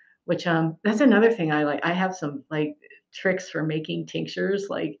 which that's another thing I like. I have some like tricks for making tinctures.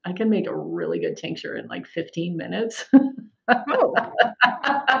 Like I can make a really good tincture in like 15 minutes. Oh.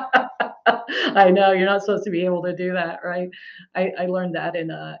 I know you're not supposed to be able to do that, right? I learned that in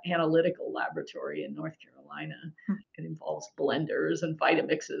a analytical laboratory in North Carolina. It involves blenders and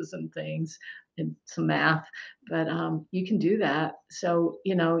Vitamixes and things and some math, but you can do that. So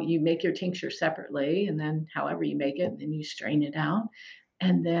you make your tincture separately, and then however you make it, and then you strain it out,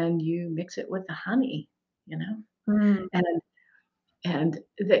 and then you mix it with the honey. You know, Mm. and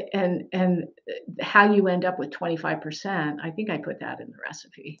and how you end up with 25%, I think I put that in the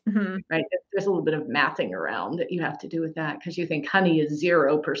recipe, Mhm. right? There's a little bit of mathing around that you have to do with that because you think honey is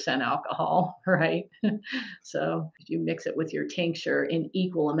 0% alcohol, right? So if you mix it with your tincture in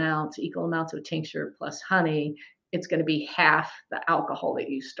equal amounts of tincture plus honey, it's going to be half the alcohol that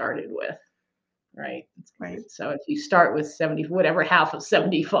you started with. Right. Right. So if you start with 70, whatever half of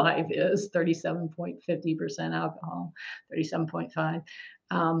 75 is, 37.50% alcohol, 37.5.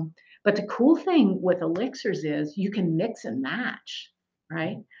 But the cool thing with elixirs is you can mix and match,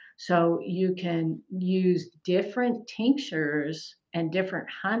 right? So you can use different tinctures and different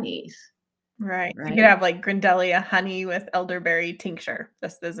honeys, Right. You could right? have, like, Grindelia honey with elderberry tincture,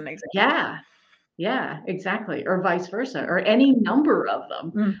 just as an example. Yeah. Yeah, exactly, or vice versa, or any number of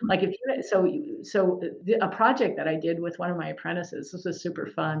them. Mhm. Like if you a project that I did with one of my apprentices, this was super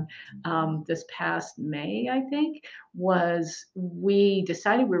fun, this past May, I think, was we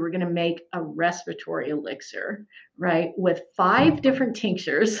decided we were gonna make a respiratory elixir, right, with 5 different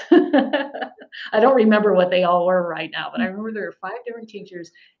tinctures. I don't remember what they all were right now, but I remember there were 5 different tinctures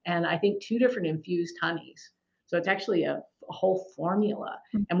and I think 2 different infused honeys. So it's actually a whole formula,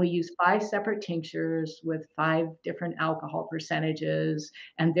 and we use 5 separate tinctures with 5 different alcohol percentages,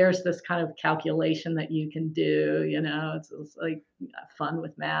 and there's this kind of calculation that you can do, it's like fun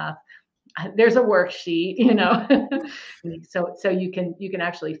with math. There's a worksheet, so you can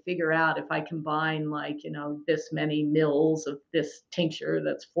actually figure out if I combine like, this many mils of this tincture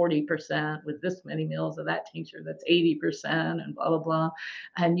that's 40% with this many mils of that tincture that's 80% and blah blah blah.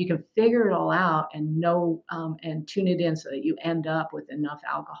 And you can figure it all out and know and tune it in so that you end up with enough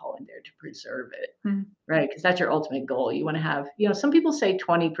alcohol in there to preserve it. Mhm. Right, because that's your ultimate goal. You want to have, some people say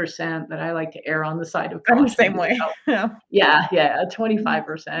 20%, but I like to err on the side of I'm the caution. same way. Yeah. Yeah, Mhm.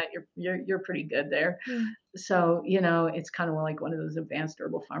 25%, you're pretty good there. Mm. So, it's kind of like one of those advanced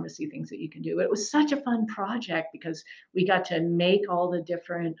herbal pharmacy things that you can do. But it was such a fun project because we got to make all the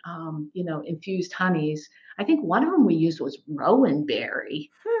different, infused honeys. I think one of them we used was rowan berry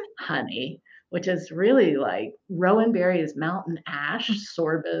honey, which is really like rowan berry is mountain ash,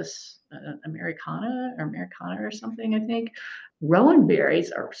 sorbus americana or something, I think. Rowan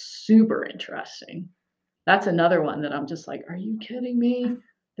berries are super interesting. That's another one that I'm just like, "Are you kidding me?"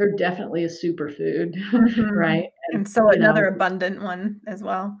 They're definitely a superfood, right? Mhm. And, And so another abundant one as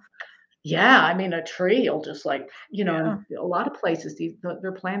well. yeah, I mean, a tree will just like, Yeah. in a lot of places,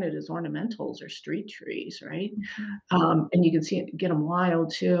 they're planted as ornamentals or street trees, right? Mhm. And you can get them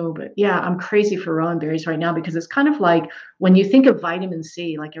wild too. But yeah, I'm crazy for rowan berries right now because it's kind of like when you think of vitamin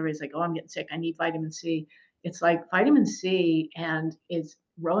C, like everybody's like, "Oh, I'm getting sick. I need vitamin C." it's like vitamin C, and it's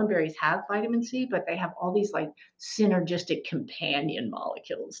rowan berries have vitamin C, but they have all these like synergistic companion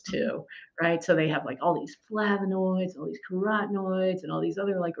molecules too, right? So they have like all these flavonoids, all these carotenoids, and all these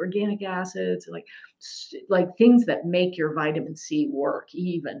other like organic acids, and like things that make your vitamin C work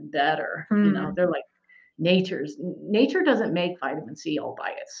even better. Mm, They're like nature doesn't make vitamin C all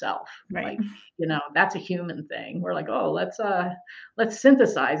by itself. right. Like, that's a human thing. We're like, oh, let's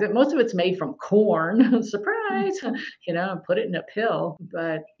synthesize it. Most of it's made from corn. Surprise, and put it in a pill.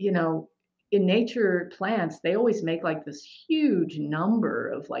 But, in nature plants, they always make like this huge number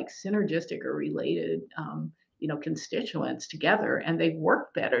of like synergistic or related constituents together, and they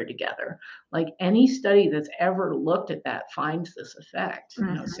work better together. Like any study that's ever looked at that finds this effect.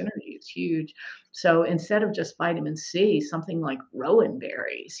 Mhm. Synergy is huge. So instead of just vitamin C, something like rowan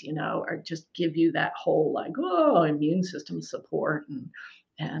berries, or just give you that whole like, immune system support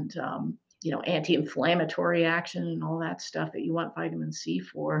and anti-inflammatory action and all that stuff that you want vitamin C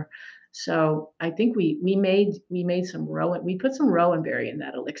for. So I think we made some rowan. We put some rowan berry in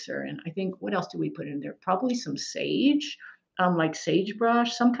that elixir, and I think what else do we put in there? Probably some sage, like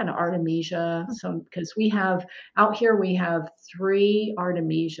sagebrush, some kind of artemisia. Some because we have out here we have 3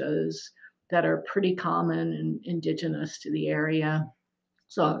 artemisias that are pretty common and indigenous to the area.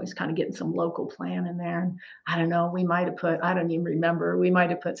 So I was kind of getting some local plant in there. And I don't know, we might have put, I don't even remember, we might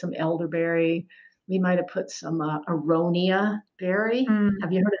have put some elderberry. We might have put some aronia berry. Mm.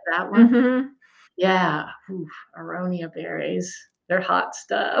 Have you heard of that one? Mhm. Yeah, oof, aronia berries. They're hot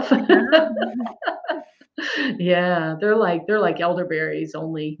stuff. Yeah. Yeah, they're like elderberries,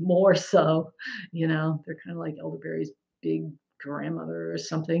 only more so. They're kind of like elderberry's big grandmother or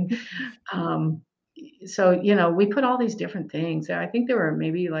something. Um, so, we put all these different things. I think there were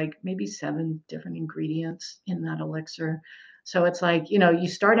maybe 7 different ingredients in that elixir. So it's like, you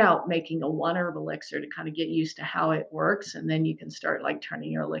start out making a one herb elixir to kind of get used to how it works, and then you can start like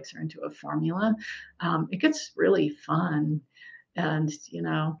turning your elixir into a formula. It gets really fun, and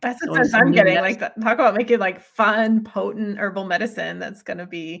That's the so sense some I'm new getting, medicine. like, talk about making, like, fun, potent herbal medicine that's gonna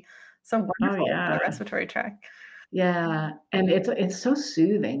be so Oh wonderful for the yeah. respiratory tract. Yeah, and it's so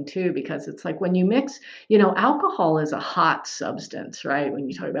soothing too because it's like when you mix, alcohol is a hot substance, right? When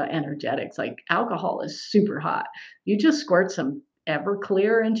you talk about energetics, like alcohol is super hot. You just squirt some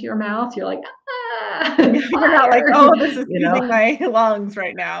Everclear into your mouth, you're like, You're not like, fire, "Oh, this is you know? soothing my lungs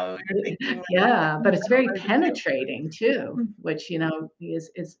right now." You're thinking, like, Yeah, but it's very "Where does it feel?" penetrating too, Mm, which,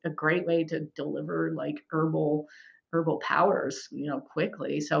 is a great way to deliver like herbal powers,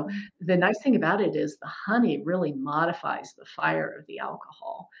 quickly. So mm, the nice thing about it is the honey really modifies the fire of the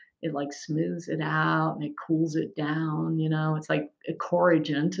alcohol. It like smooths it out and it cools it down. It's like a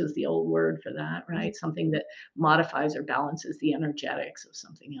corrigiant is the old word for that, mm, right? Something that modifies or balances the energetics of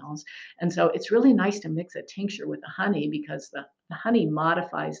something else. And so it's really nice to mix a tincture with the honey because the honey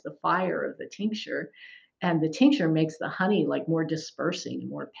modifies the fire of the tincture, and the tincture makes the honey like more dispersing,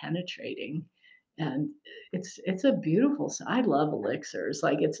 more penetrating. And it's a beautiful I love elixirs.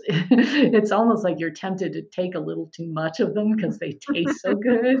 Like it's it's almost like you're tempted to take a little too much of them because they taste so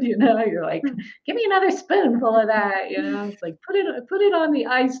good. You're like, give me another spoonful of that. It's like put it on the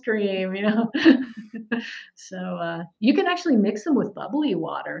ice cream. So you can actually mix them with bubbly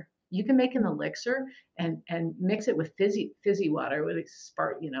water. You can make an elixir and mix it with fizzy water with a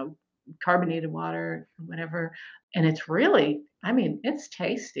spark, carbonated water, whatever. And it's really, I mean, it's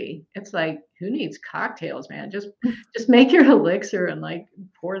tasty. It's like, who needs cocktails, man? Just make your elixir and like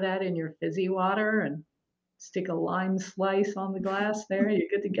pour that in your fizzy water and stick a lime slice on the glass there. You're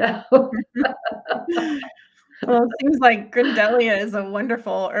good to go. mm. Well, it seems like Grindelia is a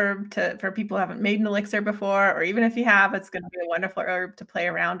wonderful herb for people who haven't made an elixir before, or even if you have, it's gonna be a wonderful herb to play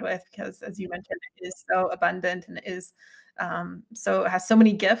around with because, as you mentioned, it is so abundant and it is, so it has so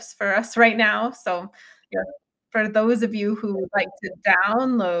many gifts for us right now. So, you know, for those of you who would like to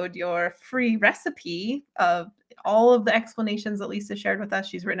download your free recipe of all of the explanations that Lisa shared with us,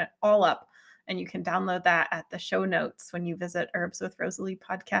 she's written it all up, and you can download that at the show notes when you visit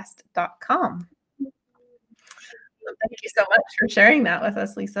herbswithrosalie.podcast.com. So thank you so much for sharing that with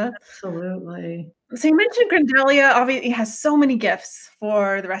us, Lisa. Absolutely. So you mentioned Grindelia obviously has so many gifts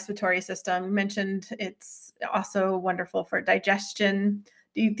for the respiratory system. You mentioned it's also wonderful for digestion.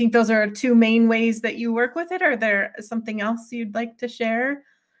 Do you think those are 2 main ways that you work with it? Or there something else you'd like to share?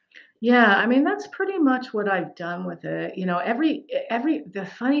 Yeah, I mean, that's pretty much what I've done with it. The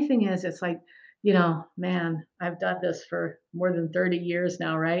funny thing is, it's like, man, I've done this for more than 30 years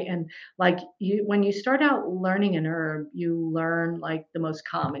now, right? And like when you start out learning an herb, you learn like the most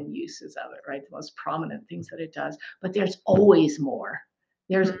common uses of it, right? The most prominent things that it does, but there's always more.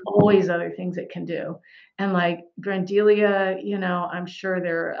 There's always other things it can do. And like Grindelia, I'm sure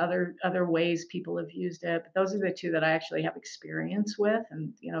there are other ways people have used it, but those are the two that I actually have experience with,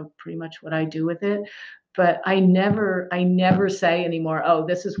 and pretty much what I do with it. But I never say anymore, oh,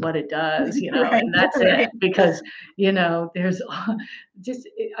 this is what it does, Right, and that's right. it. Because, there's just,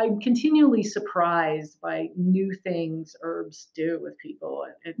 I'm continually surprised by new things herbs do with people.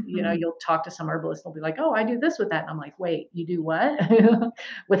 You'll talk to some herbalist, they'll be like, oh, I do this with that. And I'm like, wait, you do what?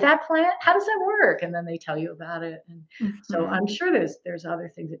 With that plant? How does that work? And then they tell you about it. And so I'm sure there's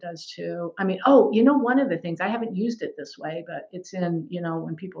other things it does too. I mean, one of the things, I haven't used it this way, but it's in,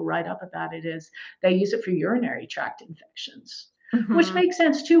 when people write up about it, is they use it for urinary tract infections, which makes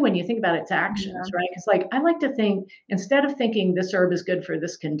sense too when you think about its actions, right? It's like, I like to think, instead of thinking this herb is good for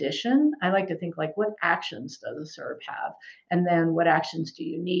this condition, I like to think like, what actions does this herb have? And then what actions do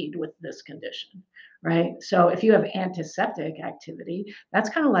you need with this condition? Right. So if you have antiseptic activity,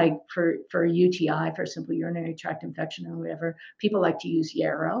 that's kind of like for a UTI, for a simple urinary tract infection or whatever, people like to use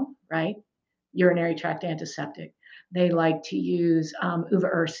yarrow, right? Urinary tract antiseptic. They like to use uva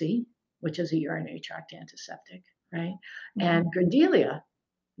ursi, which is a urinary tract antiseptic, right? And Grindelia,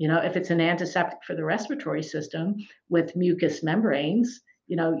 if it's an antiseptic for the respiratory system with mucous membranes,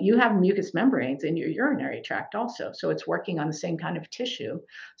 you have mucous membranes in your urinary tract also. So it's working on the same kind of tissue.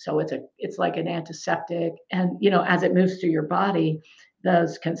 So it's like an antiseptic. And, as it moves through your body,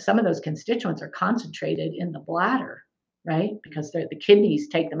 some of those constituents are concentrated in the bladder, right? Because the kidneys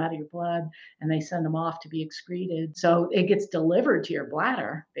take them out of your blood and they send them off to be excreted. So it gets delivered to your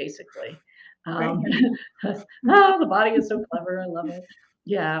bladder, basically. The body is so clever. I love it.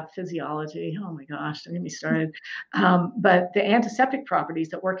 Yeah, physiology. Oh my gosh, don't get me started. But the antiseptic properties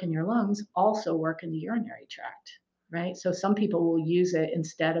that work in your lungs also work in the urinary tract, right? So some people will use it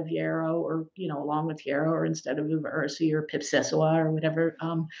instead of yarrow, or along with yarrow, or instead of uva ursi or pipsissewa or whatever,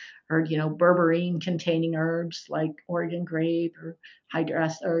 or berberine containing herbs like Oregon grape or what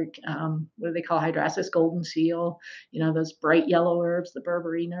do they call hydrastis golden seal? Those bright yellow herbs, the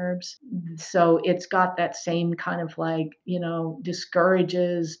berberine herbs. So it's got that same kind of like,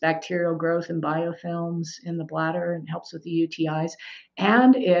 discourages bacterial growth and biofilms in the bladder and helps with the UTIs.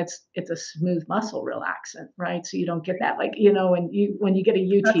 And it's a smooth muscle relaxant, right? So you don't get that, like, when you get a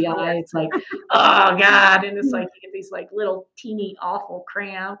UTI, it's like, oh God. And it's like, you get these like little teeny awful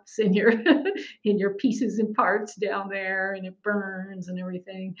cramps in your, in your pieces and parts down there, and it burns and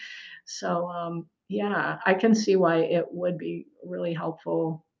everything. So, yeah, I can see why it would be really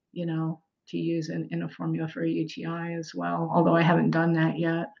helpful, to use in a formula for a UTI as well. Although I haven't done that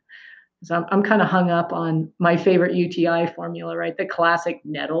yet. So I'm kind of hung up on my favorite UTI formula, right? The classic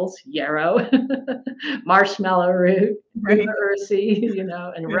nettles, yarrow, marshmallow root, uva ursi,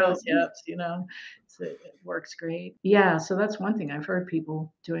 and rose hips, so it works great. Yeah, so that's one thing I've heard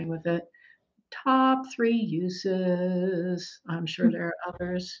people doing with it. Top 3 uses. I'm sure there are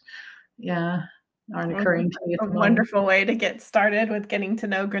others. Yeah, aren't occurring to me at the moment. Wonderful way to get started with getting to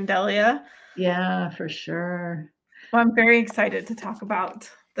know Grindelia. Yeah, for sure. Well, I'm very excited to talk about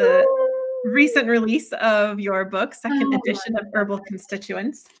the recent release of your book, second edition of Herbal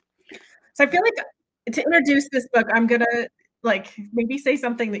Constituents. So I feel like to introduce this book, I'm going to maybe say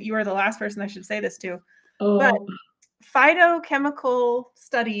something that you are the last person I should say this to. But phytochemical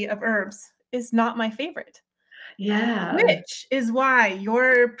study of herbs is not my favorite. Yeah. Which is why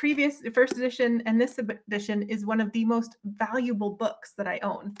your first edition and this edition is one of the most valuable books that I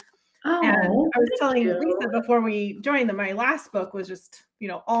own. And I was telling Lisa before we joined that my last book was just,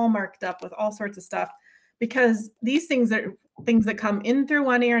 all marked up with all sorts of stuff, because these things are things that come in through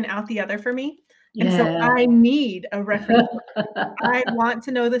one ear and out the other for me. And so I need a reference book. I want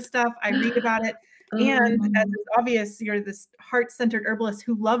to know this stuff. I read about it. And as is obvious, you're this heart-centered herbalist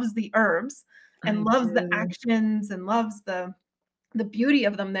who loves the herbs and loves the actions and loves the beauty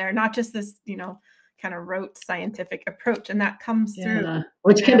of them there, not just this, kind of rote scientific approach. And that comes through.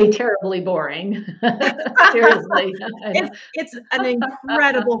 Which can be terribly boring. Seriously. It's an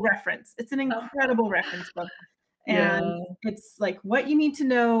incredible reference. It's an incredible reference book. And it's like what you need to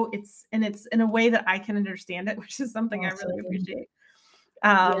know. It's in a way that I can understand it, which is something I really appreciate.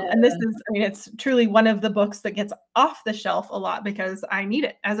 And this is, it's truly one of the books that gets off the shelf a lot because I need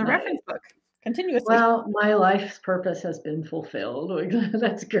it as a reference book continuously. Well, my life's purpose has been fulfilled.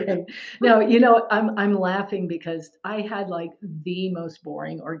 That's great. No, I'm laughing because I had like the most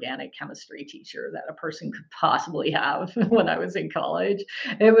boring organic chemistry teacher that a person could possibly have when I was in college.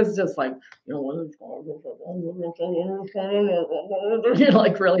 It was just like, like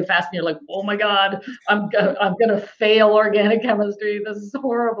really fast, and you're like, oh my God, I'm gonna fail organic chemistry. This is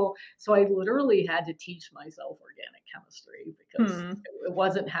horrible. So I literally had to teach myself organic chemistry because it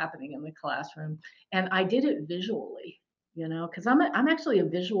wasn't happening in the classroom. And I did it visually, because I'm actually a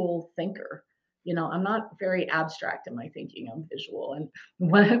visual thinker. I'm not very abstract in my thinking. I'm visual. And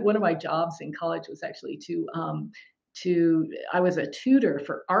one of my jobs in college was actually I was a tutor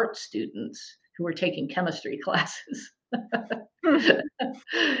for art students who were taking chemistry classes.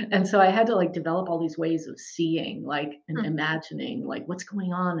 And so I had to like develop all these ways of seeing, like, and imagining, like, what's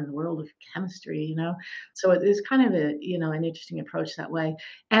going on in the world of chemistry. So it is kind of an interesting approach that way.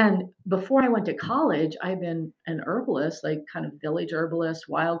 And before I went to college, I've been an herbalist, like kind of village herbalist,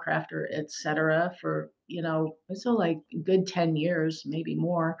 wildcrafter, etc. for, so like good 10 years, maybe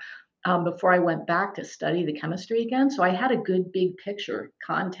more. Before I went back to study the chemistry again. So I had a good big picture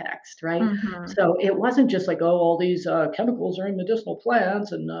context, right? So it wasn't just like, oh, all these chemicals are in medicinal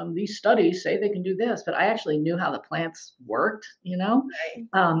plants and these studies say they can do this, but I actually knew how the plants worked,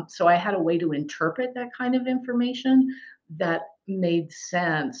 Right. So I had a way to interpret that kind of information that made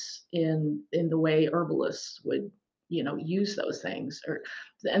sense in the way herbalists would use those things.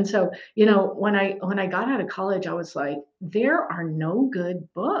 And so when I got out of college, I was like, there are no good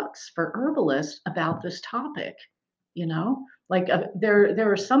books for herbalists about this topic. Like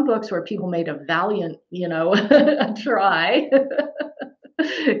there are some books where people made a valiant try,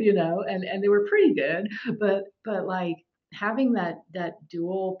 and they were pretty good, but like having that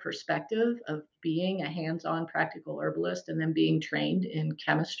dual perspective of being a hands-on practical herbalist and then being trained in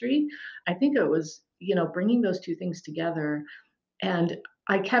chemistry, I think it was bringing those two things together. And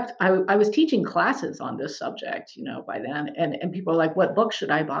I was teaching classes on this subject, by then, and people are like, what book should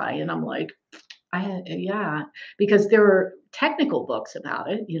I buy? And I'm like, yeah, because there were technical books about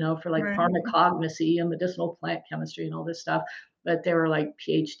it, for like Right. pharmacognosy and medicinal plant chemistry and all this stuff. But they were like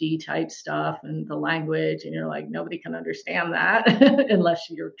PhD type stuff and the language, and you're like, nobody can understand that unless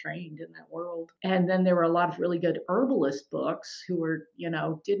you're trained in that world. And then there were a lot of really good herbalist books who were,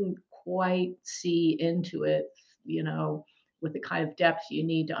 didn't quite see into it, with the kind of depth you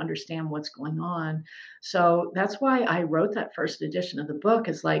need to understand what's going on. So that's why I wrote that first edition of the book,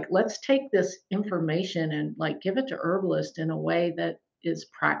 is like, let's take this information and like give it to herbalists in a way that is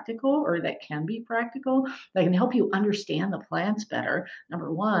practical, or that can be practical, that can help you understand the plants better,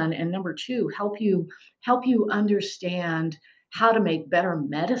 number one, and number two, help you understand how to make better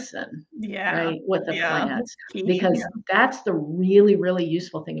medicine, Yeah. right, with the Yeah. plants. Key. Because Yeah. that's the really, really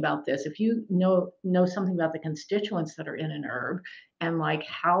useful thing about this. If you know something about the constituents that are in an herb and like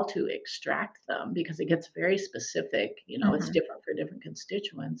how to extract them, because it gets very specific, it's different for different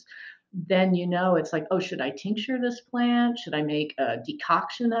constituents, then it's like, oh, should I tincture this plant? Should I make a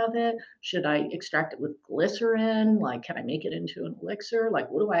decoction of it? Should I extract it with glycerin? Like, can I make it into an elixir? Like,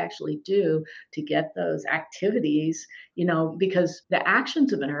 what do I actually do to get those activities? Because the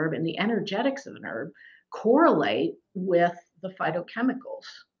actions of an herb and the energetics of an herb correlate with the phytochemicals,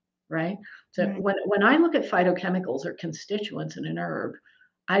 right? So Right. when I look at phytochemicals or constituents in an herb,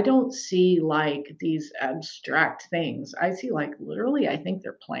 I don't see like these abstract things. I see like literally, I think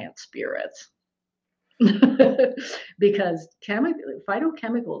they're plant spirits. Because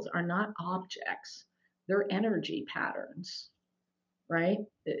phytochemicals are not objects, they're energy patterns, right?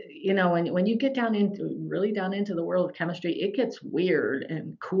 When you get really down into the world of chemistry, it gets weird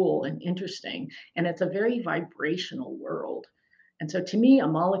and cool and interesting. And it's a very vibrational world. And so to me, a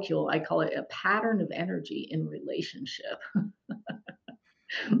molecule, I call it a pattern of energy in relationship.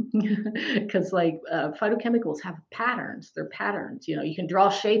 Because like phytochemicals have patterns. They're patterns. You can draw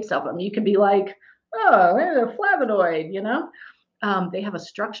shapes of them. You can be like, oh, a flavonoid. They have a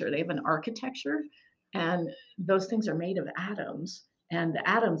structure. They have an architecture, and those things are made of atoms. And the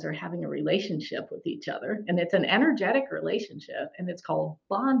atoms are having a relationship with each other, and it's an energetic relationship, and it's called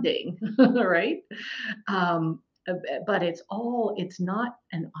bonding, right? But it's not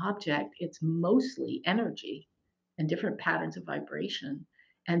an object. It's mostly energy and different patterns of vibration.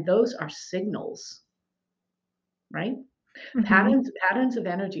 And those are signals, right? Patterns of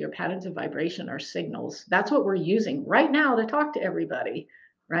energy or patterns of vibration are signals. That's what we're using right now to talk to everybody,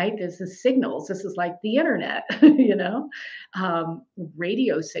 right? This is signals. This is like the internet,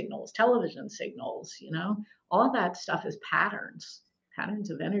 radio signals, television signals, all that stuff is patterns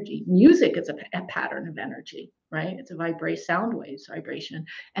of energy. Music is a pattern of energy, right? It's a sound waves vibration,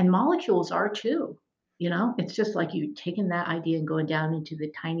 and molecules are too. It's just like you taking that idea and going down into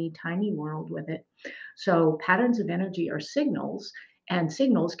the tiny, tiny world with it. So patterns of energy are signals, and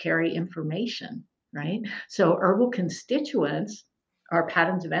signals carry information, right? So herbal constituents are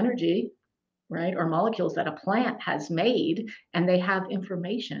patterns of energy, right? Or molecules that a plant has made, and they have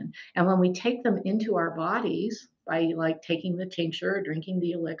information. And when we take them into our bodies by like taking the tincture or drinking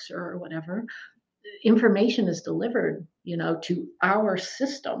the elixir or whatever, information is delivered, to our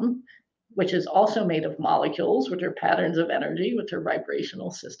system, which is also made of molecules, which are patterns of energy, which are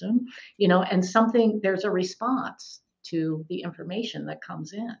vibrational system, and there's a response to the information that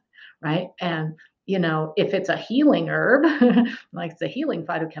comes in, right? And, if it's a healing herb, like the healing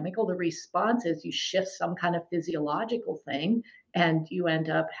phytochemical, the response is you shift some kind of physiological thing and you end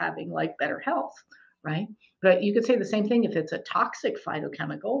up having like better health, right? But you could say the same thing if it's a toxic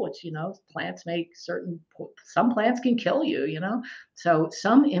phytochemical, which, plants make some plants can kill you, So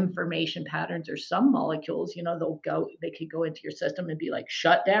some information patterns or some molecules, they could go into your system and be like,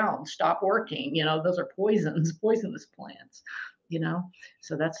 shut down, stop working. Those are poisonous plants,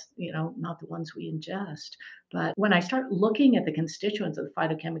 So that's, not the ones we ingest. But when I start looking at the constituents of the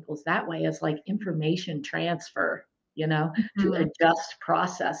phytochemicals that way as like information transfer, to adjust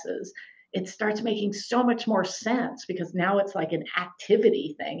processes, it starts making so much more sense because now it's like an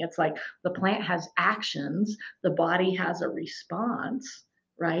activity thing. It's like the plant has actions, the body has a response,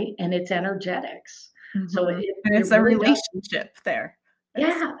 right? And it's energetics. So and it's a relationship there.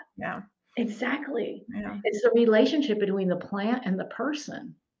 Yeah. Yeah. Exactly. Yeah. It's the relationship between the plant and the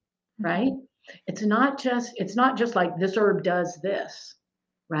person, right? It's not just like this herb does this,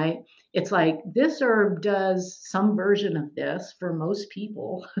 right? It's like this herb does some version of this for most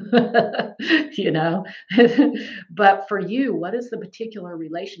people, but for you, what is the particular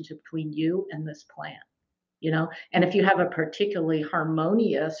relationship between you and this plant? And if you have a particularly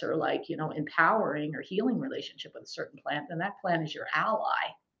harmonious or like, empowering or healing relationship with a certain plant, then that plant is your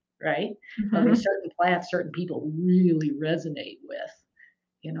ally, right? And there's certain plants, certain people really resonate with,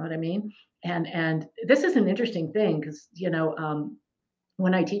 you know what I mean? And this is an interesting thing because,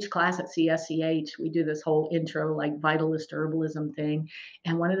 when I teach class at CSCH, we do this whole intro, like Vitalist herbalism thing.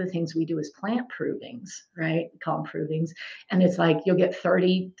 And one of the things we do is plant provings, right? We call them provings. And it's like you'll get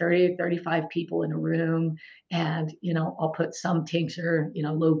 30, 35 people in a room. And, I'll put some tincture,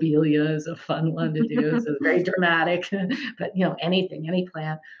 lobelia is a fun one to do. So it's very dramatic. But, anything, any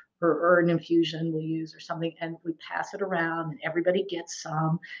plant or an infusion we'll use or something. And we pass it around and everybody gets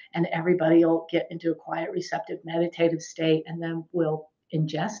some. And everybody will get into a quiet, receptive, meditative state. And then we'll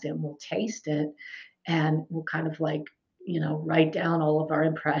ingest it, we'll taste it, and we'll kind of like, write down all of our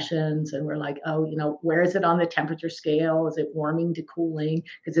impressions. And we're like, oh, where is it on the temperature scale? Is it warming to cooling?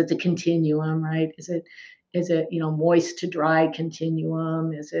 Because it's a continuum, right? Is it, moist to dry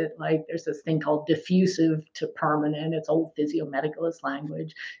continuum? Is it like there's this thing called diffusive to permanent? It's old physiomedicalist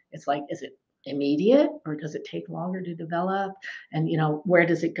language. It's like, is it immediate or does it take longer to develop? And where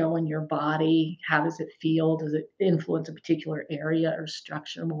does it go in your body? How does it feel? Does it influence a particular area or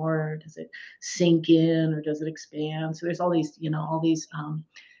structure more? Does it sink in or does it expand? So there's all these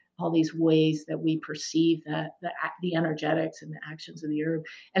ways that we perceive that the energetics and the actions of the herb.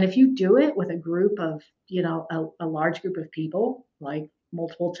 And if you do it with a group of a large group of people, like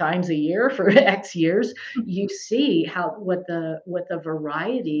multiple times a year for X years, you see what the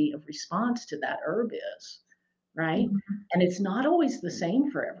variety of response to that herb is, right? And it's not always the same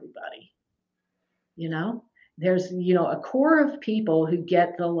for everybody. There's a core of people who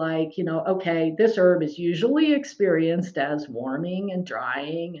get the like, okay, this herb is usually experienced as warming and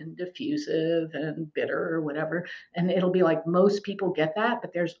drying and diffusive and bitter or whatever, and it'll be like most people get that,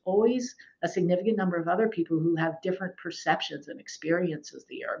 but there's always a significant number of other people who have different perceptions and experiences of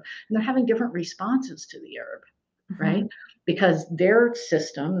the herb, and they're having different responses to the herb, right? Because their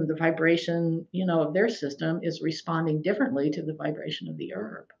system, the vibration, of their system is responding differently to the vibration of the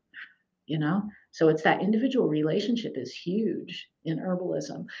herb. So it's that individual relationship is huge in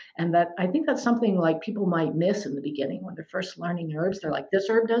herbalism. And that I think that's something like people might miss in the beginning when they're first learning herbs. They're like, this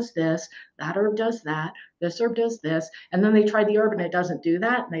herb does this, that herb does that, this herb does this. And then they try the herb and it doesn't do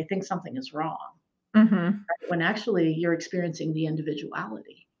that. And they think something is wrong. Right? When actually you're experiencing the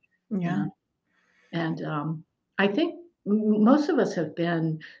individuality. Yeah. And I think most of us have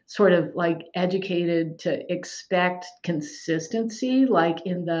been sort of like educated to expect consistency, like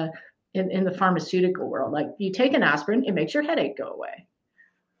in the pharmaceutical world. Like you take an aspirin, it makes your headache go away,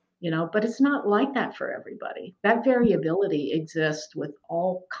 but it's not like that for everybody. That variability exists with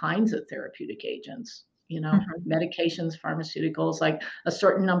all kinds of therapeutic agents, medications, pharmaceuticals. Like a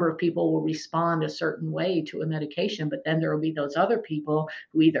certain number of people will respond a certain way to a medication, but then there will be those other people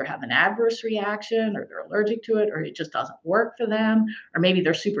who either have an adverse reaction or they're allergic to it, or it just doesn't work for them, or maybe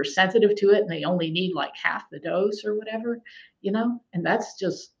they're super sensitive to it and they only need like half the dose or whatever, and that's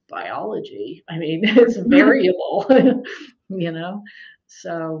just biology. I mean, it's variable,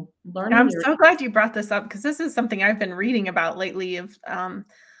 So learning. I'm so glad you brought this up because this is something I've been reading about lately of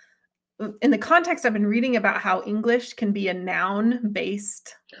in the context, I've been reading about how English can be a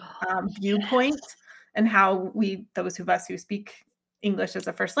noun-based viewpoint, and how those of us who speak English as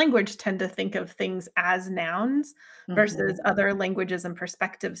a first language tend to think of things as nouns versus other languages and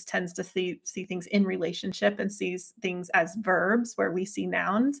perspectives tends to see things in relationship and sees things as verbs where we see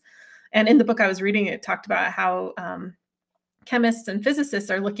nouns. And in the book I was reading, it talked about how chemists and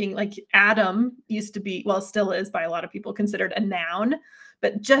physicists are looking, like atom used to be, well, still is by a lot of people, considered a noun.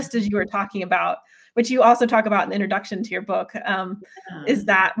 But just as you were talking about, which you also talk about in the introduction to your book, is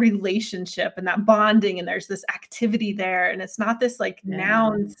that relationship and that bonding, and there's this activity there, and it's not this like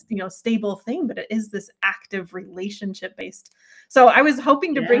noun, stable thing, but it is this active relationship based. So I was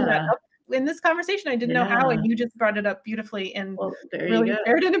hoping to bring that up in this conversation. I didn't know how, and you just brought it up beautifully and really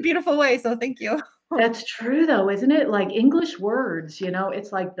shared in a beautiful way. So thank you. That's true though, isn't it? Like English words,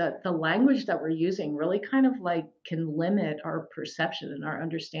 it's like the language that we're using really kind of like can limit our perception and our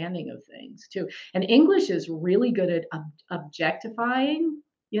understanding of things too. And English is really good at objectifying,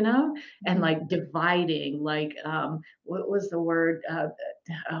 and like dividing, like, what was the word?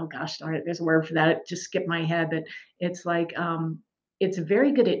 Oh gosh, darn it. There's a word for that. It just skipped my head, but it's like, it's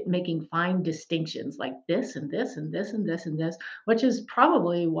very good at making fine distinctions, like this and this and this and this and this, which is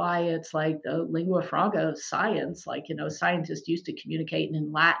probably why it's like the lingua franca of science. Like, scientists used to communicate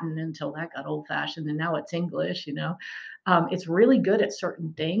in Latin until that got old fashioned, and now it's English, It's really good at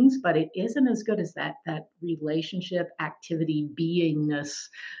certain things, but it isn't as good as that relationship, activity, beingness,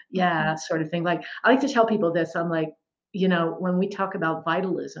 sort of thing. Like, I like to tell people this. I'm like, when we talk about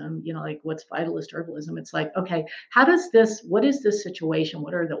vitalism, like what's vitalist herbalism, it's like, okay, what is this situation?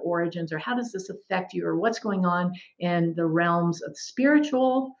 What are the origins, or how does this affect you, or what's going on in the realms of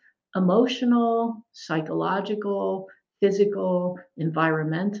spiritual, emotional, psychological, physical,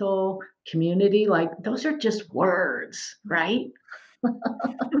 environmental, community? Like those are just words, right?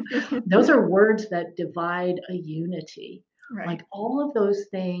 Those are words that divide a unity. Right. Like all of those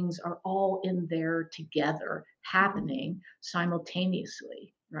things are all in there together, happening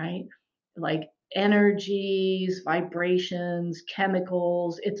simultaneously, right? Like energies, vibrations,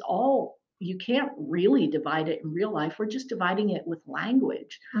 chemicals, it's all, you can't really divide it in real life. We're just dividing it with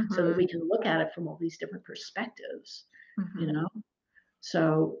language so that we can look at it from all these different perspectives,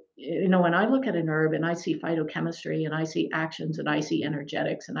 So, when I look at an herb and I see phytochemistry and I see actions and I see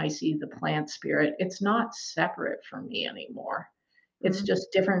energetics and I see the plant spirit, it's not separate from me anymore. It's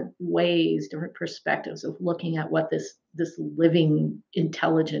just different ways, different perspectives of looking at what this living,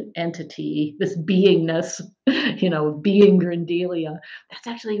 intelligent entity, this beingness, being Grindelia. That's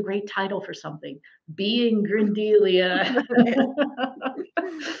actually a great title for something. Being Grindelia.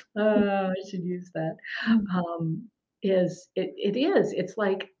 I should use that. It's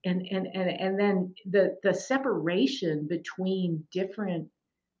like, and then the separation between different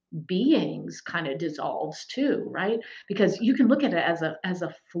beings kind of dissolves too, right? Because you can look at it as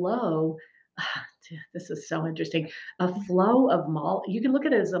a flow. This is so interesting. A flow of you can look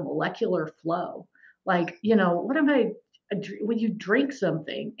at it as a molecular flow. Like, when you drink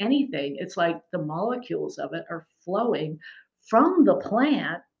something, anything, it's like the molecules of it are flowing from the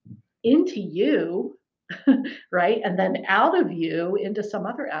plant into you, right? And then out of you into some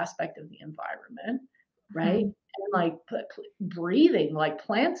other aspect of the environment, right? And like breathing, like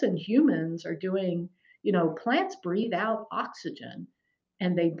plants and humans are doing, plants breathe out oxygen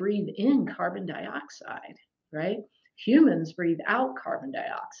and they breathe in carbon dioxide, right? Humans breathe out carbon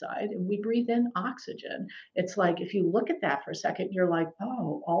dioxide and we breathe in oxygen. It's like, if you look at that for a second, you're like,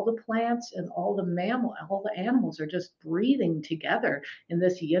 oh, all the plants and all the animals are just breathing together in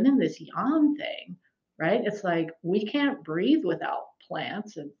this yin and this yang thing, right? It's like, we can't breathe without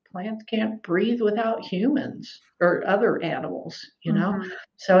plants, and plants can't breathe without humans or other animals,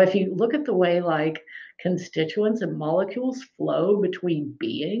 So if you look at the way like constituents and molecules flow between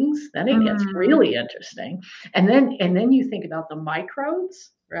beings, then it gets really interesting. And then you think about the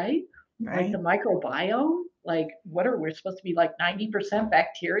microbes, right? Like the microbiome, like we're supposed to be like 90%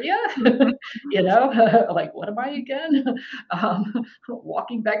 bacteria, like what am I again?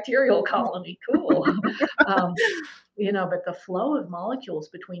 Walking bacterial colony, cool. But the flow of molecules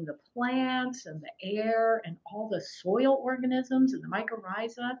between the plants and the air and all the soil organisms and the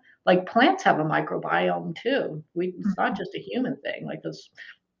mycorrhiza, like plants have a microbiome too. It's not just a human thing, like those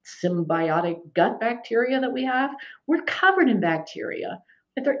symbiotic gut bacteria that we have, we're covered in bacteria,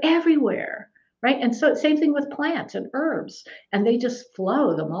 but they're everywhere, right? And so same thing with plants and herbs, and they just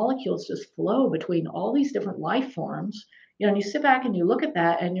flow, the molecules just flow between all these different life forms, and you sit back and you look at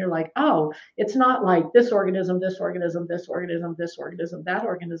that and you're like, oh, it's not like this organism, this organism, this organism, this organism, that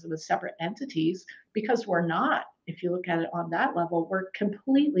organism is separate entities, because we're not. If you look at it on that level, we're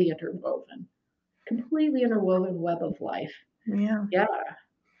completely interwoven web of life. Yeah. Yeah.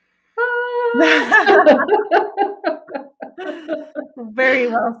 Very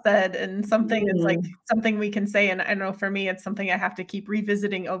well said, and something that's like something we can say. And I know for me, it's something I have to keep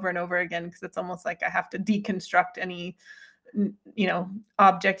revisiting over and over again, because it's almost like I have to deconstruct any,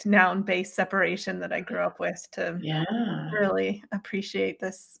 object noun based separation that I grew up with to really appreciate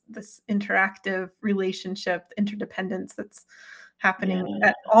this interactive relationship, interdependence that's happening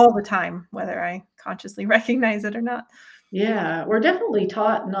all the time, whether I consciously recognize it or not. Yeah, we're definitely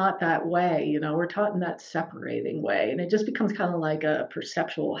taught not that way. We're taught in that separating way. And it just becomes kind of like a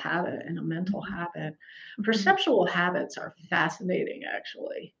perceptual habit and a mental habit. Perceptual habits are fascinating,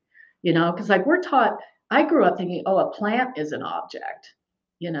 actually, because like we're taught, I grew up thinking, oh, a plant is an object,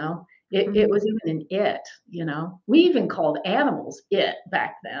 it was even an it, we even called animals it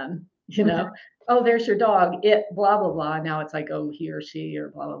back then, oh, there's your dog, it, blah, blah, blah. Now it's like, oh, he or she or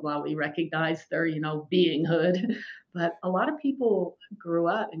blah, blah, blah. We recognize their, beinghood. But a lot of people grew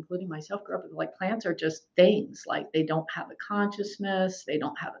up, including myself, grew up with like plants are just things. Like they don't have a consciousness, they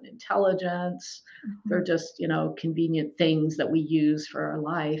don't have an intelligence. They're just, convenient things that we use for our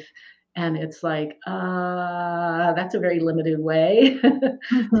life. And it's like, that's a very limited way to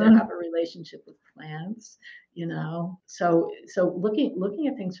have a relationship with plants, So looking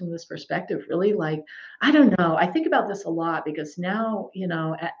at things from this perspective, really, like, I don't know. I think about this a lot because now,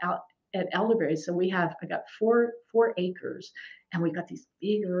 at Elderberry, so I got four acres, and we got these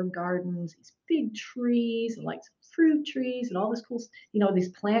big herb gardens, these big trees, and like fruit trees, and all this cool, these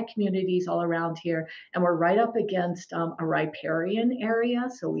plant communities all around here. And we're right up against a riparian area,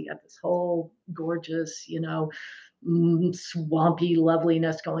 so we got this whole gorgeous, swampy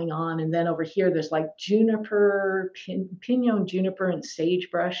loveliness going on. And then over here, there's like juniper, pinon, juniper, and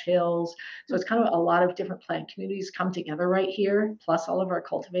sagebrush hills. So it's kind of a lot of different plant communities come together right here, plus all of our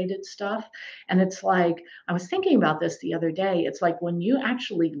cultivated stuff. And it's like, I was thinking about this the other day. It's like when you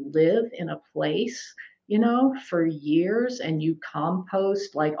actually live in a place, for years, and you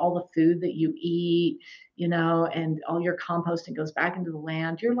compost like all the food that you eat, and all your composting goes back into the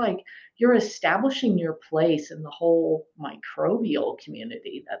land, you're establishing your place in the whole microbial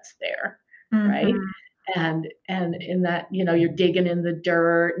community that's there, right? And in that, you're digging in the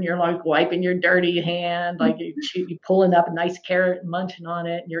dirt, and you're like wiping your dirty hand, like you pulling up a nice carrot and munching on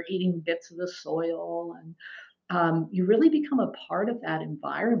it, and you're eating bits of the soil, and you really become a part of that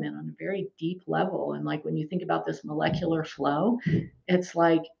environment on a very deep level. And like when you think about this molecular flow, it's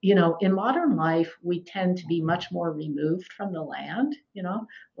like, in modern life, we tend to be much more removed from the land. A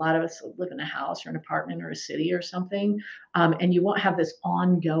lot of us live in a house or an apartment or a city or something. And you won't have this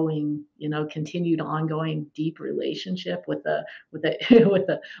ongoing, continued ongoing deep relationship with the with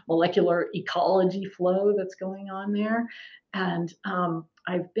the molecular ecology flow that's going on there. And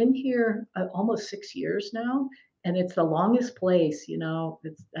I've been here almost 6 years now, and it's the longest place,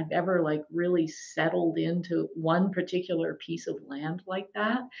 I've ever like really settled into one particular piece of land like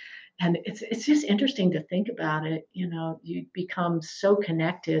that. And it's just interesting to think about it. You become so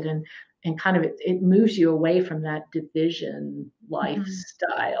connected, and kind of it moves you away from that division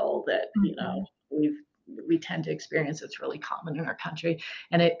lifestyle that, we tend to experience. It's really common in our country,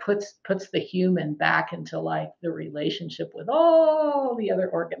 and it puts the human back into like the relationship with all the other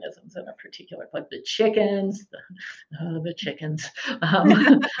organisms in a particular, like the chickens,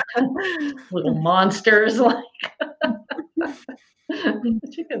 little monsters. Like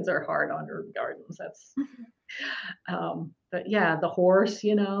the chickens are hard on herb gardens. That's but yeah, the horse,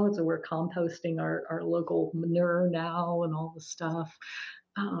 so we're composting our local manure now and all the stuff.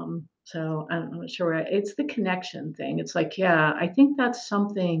 So I'm not sure. It's the connection thing. It's like, yeah, I think that's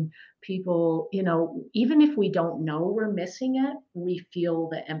something people, even if we don't know we're missing it, we feel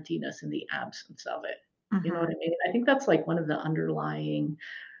the emptiness in the absence of it. You know what I mean? I think that's like one of the underlying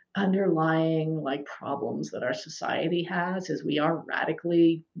like problems that our society has, is we are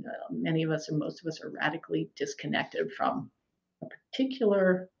radically, many of us or most of us are radically disconnected from a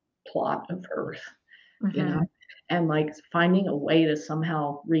particular plot of earth, and like finding a way to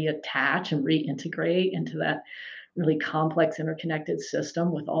somehow reattach and reintegrate into that really complex interconnected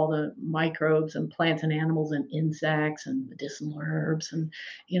system with all the microbes and plants and animals and insects and medicinal herbs and,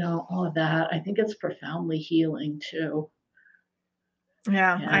 all of that. I think it's profoundly healing too.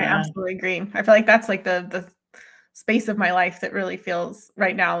 Yeah, I absolutely agree. I feel like that's like the space of my life that really feels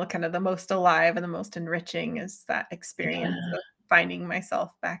right now kind of the most alive and the most enriching, is that experience of finding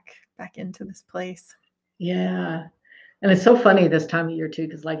myself back into this place. Yeah. And it's so funny this time of year too,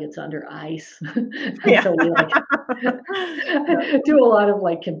 because like it's under ice. And Yeah. so we like Yep. do a lot of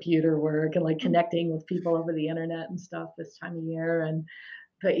like computer work and like connecting with people over the internet and stuff this time of year. And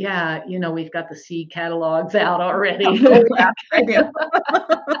but yeah, we've got the seed catalogs out already. Oh, yeah, I do.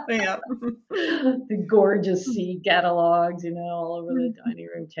 Yeah. The gorgeous seed catalogs, all over the dining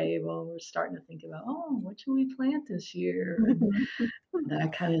room table. We're starting to think about, oh, what should we plant this year? And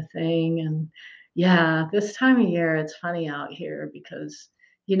that kind of thing. And yeah, this time of year, it's funny out here because,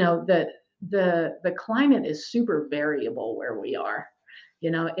 the climate is super variable where we are.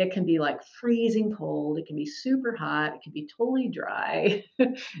 It can be like freezing cold, it can be super hot, it can be totally dry,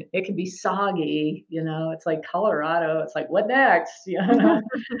 it can be soggy, it's like Colorado, it's like, what next?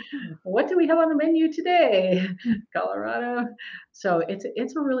 What do we have on the menu today? Colorado. So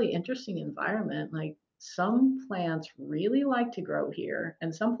it's a really interesting environment. Like some plants really like to grow here,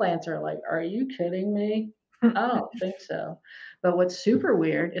 and some plants are like, are you kidding me? I don't think so. But what's super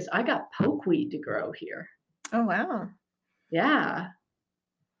weird is I got pokeweed to grow here. Oh, wow. Yeah.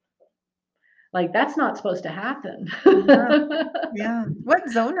 Like that's not supposed to happen. Yeah. Yeah. What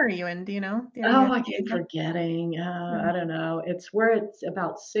zone are you in? Do you know? Do you have Oh, any I keep idea? forgetting. Yeah. I don't know. It's where it's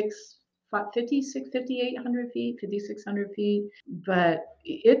about 5,800 feet, 5,600 feet. But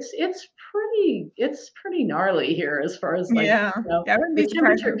it's pretty gnarly here as far as like, Yeah. Yeah, I wouldn't the be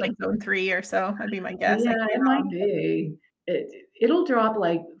surprised if temperature. it's like zone 3 or so. That'd be my guess. I Yeah, could be it might wrong. be. It'll drop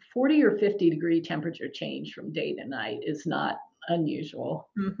like 40 or 50-degree temperature change from day to night is not unusual.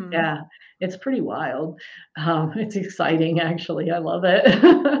 Mhm. Yeah, it's pretty wild. It's exciting, actually. I love it.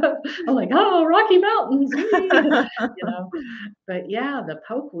 I'm like, oh, Rocky Mountains, whee! You know. But yeah, the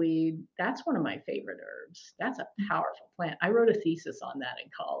pokeweed, that's one of my favorite herbs. That's a powerful plant. I wrote a thesis on that in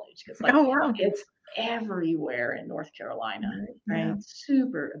college because, like, Oh, wow. it's everywhere in North Carolina, Right. Yeah. right?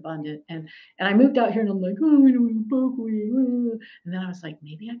 Super abundant. And I moved out here and I'm like, oh, we don't have pokeweed. And then I was like,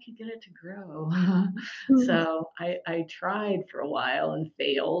 maybe I could get it to grow. So I tried for a while and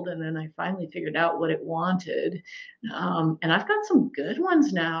failed. And then I finally figured out what it wanted. And I've got some good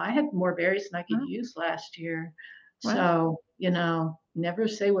ones now. I had more berries than I could Wow. use last year. Wow. So, never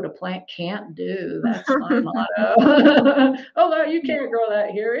say what a plant can't do. That's my motto. Oh, no, you can't grow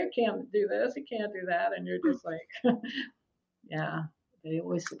that here. It can't do this. It can't do that. And you're just like, yeah, they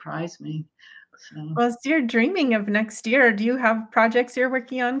always surprise me. So. Well, as you're dreaming of next year, do you have projects you're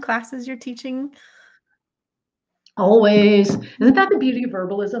working on, classes you're teaching? Always. Isn't that the beauty of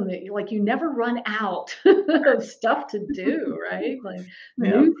herbalism that you never run out of stuff to do, right? Like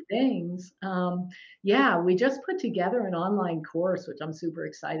Yeah. new things. Yeah, we just put together an online course, which I'm super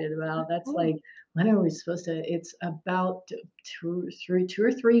excited about. That's Cool. like, when are we supposed to? It's about 2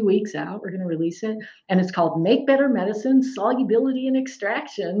 or 3 weeks out. We're going to release it. And it's called Make Better Medicine, Solubility and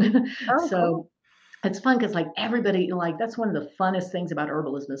Extraction. Oh, cool. So it's fun because like everybody like that's one of the funnest things about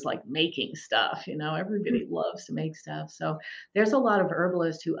herbalism is like making stuff. Everybody loves to make stuff. So there's a lot of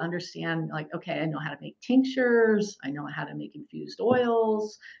herbalists who understand like, okay, I know how to make tinctures, I know how to make infused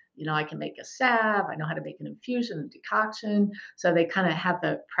oils, I can make a salve, I know how to make an infusion and decoction. So they kind of have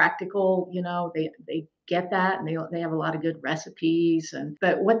the practical, they get that, and they have a lot of good recipes. And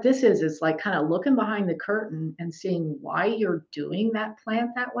but what this is like kind of looking behind the curtain and seeing why you're doing that plant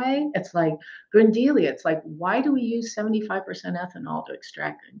that way. It's like Grindelia. It's like, why do we use 75% ethanol to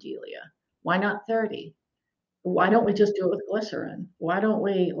extract Grindelia? Why not 30? Why don't we just do it with glycerin? Why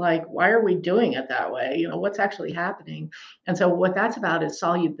are we doing it that way? What's actually happening? And so what that's about is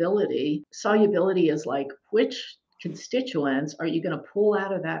solubility. Solubility is like, which constituents are you going to pull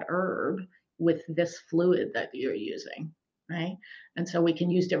out of that herb with this fluid that you're using? Right. And so we can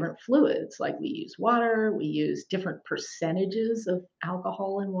use different fluids, like we use water, we use different percentages of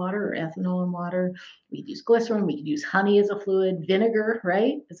alcohol in water or ethanol in water. We use glycerin, we can use honey as a fluid, vinegar,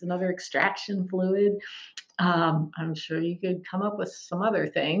 right? It's another extraction fluid. I'm sure you could come up with some other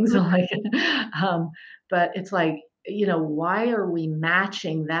things like, um, but it's like, why are we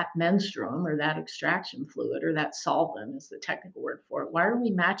matching that menstruum or that extraction fluid or that solvent is the technical word for it? Why are we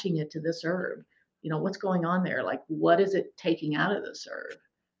matching it to this herb? What's going on there? Like, what is it taking out of this herb?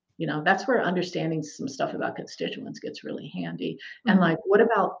 That's where understanding some stuff about constituents gets really handy. And Mhm. like, what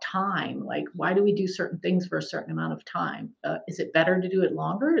about time? Like, why do we do certain things for a certain amount of time? Is it better to do it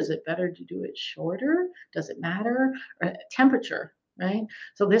longer? Is it better to do it shorter? Does it matter? Temperature, right?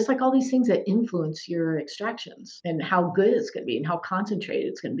 So there's like all these things that influence your extractions and how good it's going to be and how concentrated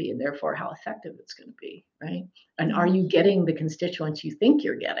it's going to be and therefore how effective it's going to be, right? And are Yeah. you getting the constituents you think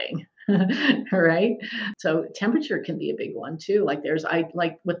you're getting? Right? So temperature can be a big one too. Like I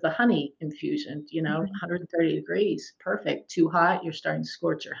like with the honey infusion, 130 degrees, perfect. Too hot, you're starting to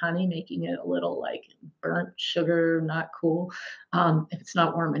scorch your honey, making it a little like burnt sugar, not cool. If it's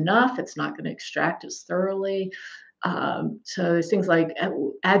not warm enough, it's not going to extract as thoroughly. So there's things like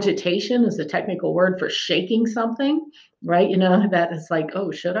agitation is the technical word for shaking something, right? That is like, oh,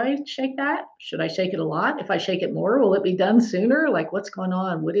 should I shake that? Should I shake it a lot? If I shake it more, will it be done sooner? Like, what's going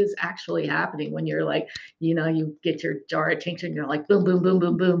on? What is actually happening when you're like, you get your jar of tincture and you're like, boom, boom, boom,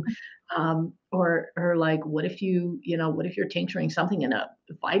 boom, boom. Or like, what if you're tincturing something in a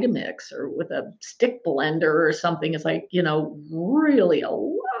Vitamix or with a stick blender or something? It's like, really a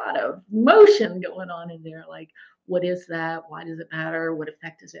lot of motion going on in there. Like, what is that? Why does it matter? What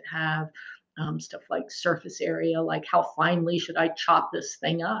effect does it have? Stuff like surface area, like how finely should I chop this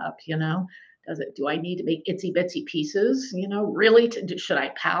thing up? Do I need to make itsy bitsy pieces? Really, should I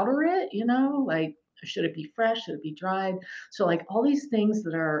powder it? Like, should it be fresh? Should it be dried? So, like, all these things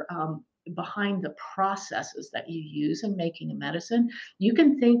that are behind the processes that you use in making a medicine, you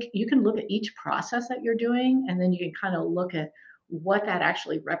can look at each process that you're doing, and then you can kind of look at what that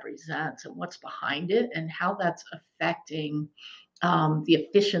actually represents and what's behind it and how that's affecting the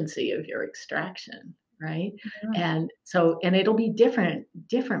efficiency of your extraction, right? Yeah. And it'll be different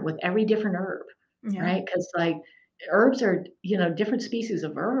with every different herb, Yeah. right? Because like herbs are, different species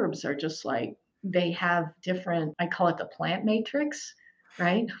of herbs are just like they have different. I call it the plant matrix,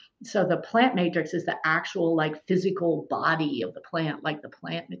 right? So the plant matrix is the actual like physical body of the plant, like the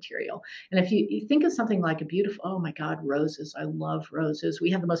plant material. And if you think of something like a beautiful, oh my God, roses, I love roses.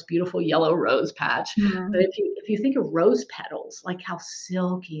 We have the most beautiful yellow rose patch. But Mhm. if you think of rose petals, like how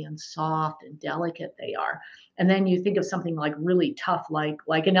silky and soft and delicate they are, and then you think of something like really tough, like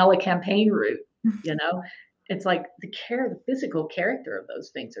an elecampane root, you know, it's like the physical character of those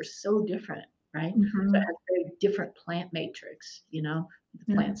things are so different, right? So it Mhm. has very different plant matrix, the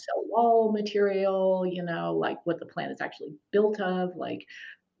Yeah. plant cell wall material, like what the plant is actually built of, like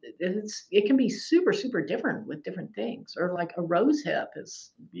it can be super super different with different things, or like a rose hip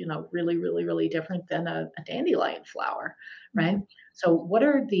is really really really different than a dandelion flower, right? Mhm. So what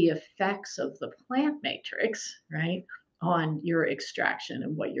are the effects of the plant matrix, right, on your extraction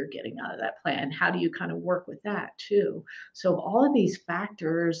and what you're getting out of that plant? How do you kind of work with that too? So all of these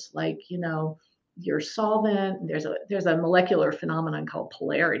factors, like your solvent, there's a molecular phenomenon called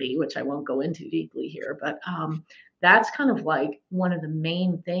polarity, which I won't go into deeply here, but that's kind of like one of the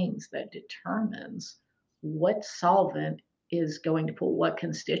main things that determines what solvent is going to pull what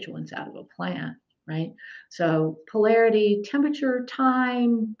constituents out of a plant, right? So polarity, temperature,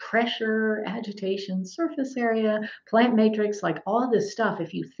 time, pressure, agitation, surface area, plant matrix, like all of this stuff,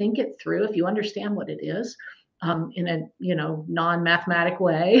 if you think it through, if you understand what it is, in a non-mathematic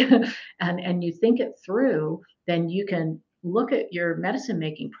way, and you think it through, then you can look at your medicine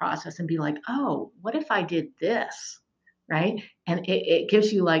making process and be like, oh, what if I did this? Right. And it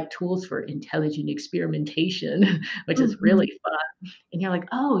gives you like tools for intelligent experimentation, which is Mhm. really fun. And you're like,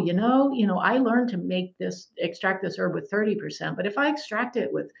 oh, I learned to extract this herb with 30%, but if I extract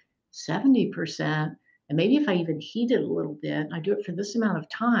it with 70%, and maybe if I even heat it a little bit, and I do it for this amount of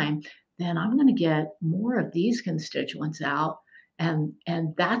time, then I'm going to get more of these constituents out. And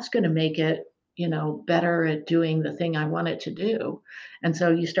that's going to make it, better at doing the thing I want it to do. And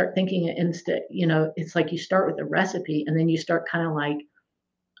so you start thinking instead, it's like you start with a recipe and then you start kind of like,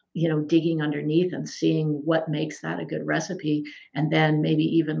 digging underneath and seeing what makes that a good recipe. And then maybe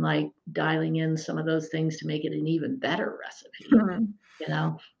even like dialing in some of those things to make it an even better recipe. Mhm.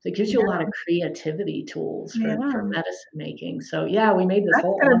 So it gives you a lot of creativity tools Yeah. for Yeah. medicine making. So yeah, we made this That's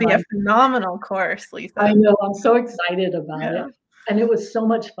whole gonna be a online. phenomenal course, I Lisa. know, I'm so excited about it. Yeah. And it was so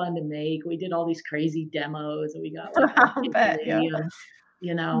much fun to make. We did all these crazy demos and we got like all I'll bet, yeah. giggly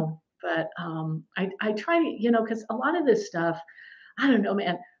and but I try to, because a lot of this stuff, I don't know,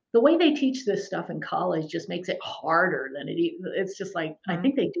 man. The way they teach this stuff in college just makes it harder than it's just like I Mhm.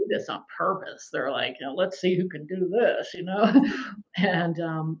 think they do this on purpose. They're like, let's see who can do this. And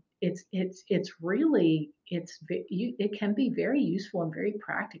it's really it can be very useful and very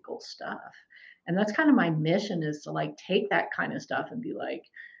practical stuff. And that's kind of my mission, is to like take that kind of stuff and be like,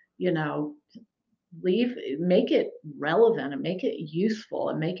 you know, make it relevant and make it useful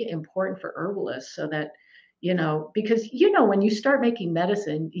and make it important for herbalists, so that because when you start making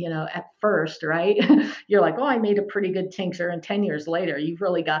medicine, at first, right, you're like, oh, I made a pretty good tincture, and 10 years later you've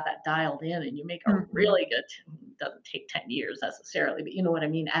really got that dialed in and you make a Mhm. really good doesn't take 10 years necessarily, but you know what I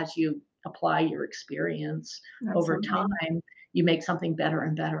mean, as you apply your experience over Absolutely. time, you make something better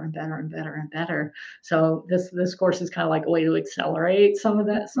and better and better and better and better. So this course is kind of like a way to accelerate some of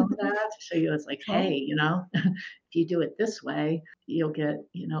that, to show you it's like, hey, you know, if you do it this way, you'll get,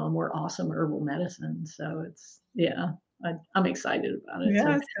 you know, a more awesome herbal medicine. So it's, yeah, I'm excited about it.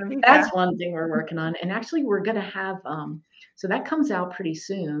 Yeah, So that's one thing we're working on. And actually we're going to have, so that comes out pretty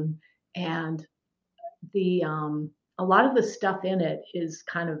soon. And the, a lot of the stuff in it is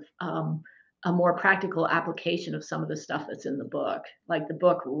kind of, a more practical application of some of the stuff that's in the book. Like the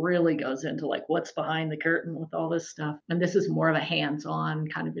book really goes into like what's behind the curtain with all this stuff. And this is more of a hands-on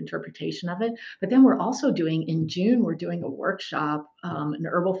kind of interpretation of it. But then we're also doing, in June, we're doing a workshop, an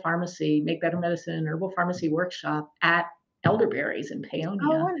herbal pharmacy, make better medicine, herbal pharmacy workshop at Elderberry's in Paonia.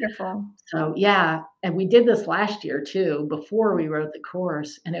 Oh, wonderful. So yeah, and we did this last year too, before we wrote the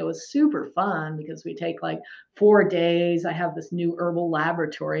course, and it was super fun because we take like 4 days. I have this new herbal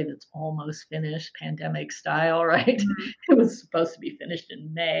laboratory that's almost finished, pandemic style, right? Mm-hmm. It was supposed to be finished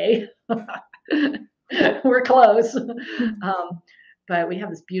in May. We're close. But we have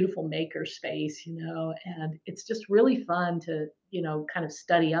this beautiful maker space, you know, and it's just really fun to, you know, kind of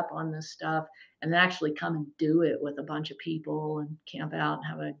study up on this stuff and then actually come and do it with a bunch of people and camp out and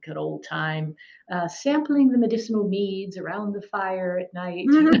have a good old time, sampling the medicinal meads around the fire at night.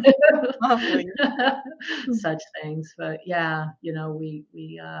 Lovely. Such things. But yeah, you know, we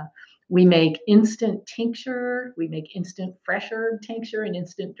make instant tincture, we make instant fresh herb tincture and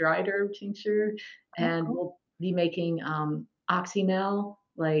instant dried herb tincture, and we'll be making oxymel,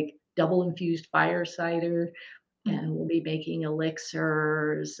 like double infused fire cider, and we'll be making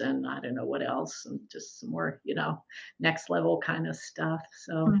elixirs and I don't know what else, and just some more, you know, next level kind of stuff.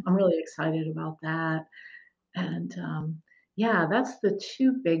 So I'm really excited about that. And yeah, that's the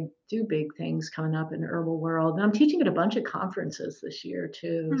two big things coming up in the herbal world. And I'm teaching at a bunch of conferences this year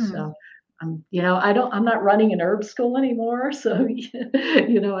too. So you know, I'm not running an herb school anymore. So,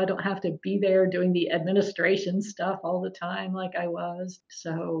 you know, I don't have to be there doing the administration stuff all the time like I was.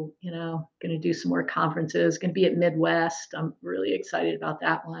 So, you know, going to do some more conferences, going to be at Midwest. I'm really excited about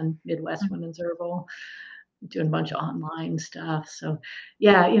that one, Midwest Women's Herbal, doing a bunch of online stuff. So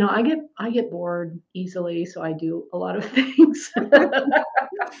yeah, you know, I get bored easily. So I do a lot of things.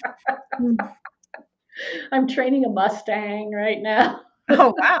 I'm training a Mustang right now.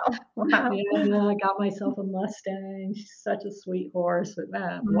 Oh, wow. Wow. Yeah, I got myself a Mustang. She's such a sweet horse. But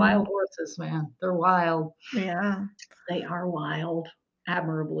man, wild horses, man, they're wild. Yeah. They are wild,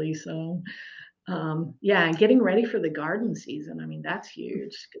 admirably so. Yeah, and getting ready for the garden season. I mean, that's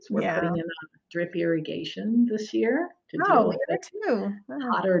huge because we're putting in a drip irrigation this year to deal with it too.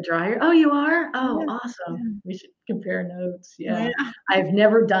 Hotter, drier. Oh, you are? Oh, awesome. Yeah. We should compare notes. Yeah. I've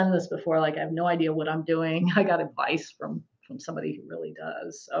never done this before. Like, I have no idea what I'm doing. I got advice from somebody who really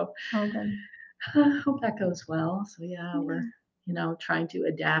does. So I hope that goes well. So yeah, we're, you know, trying to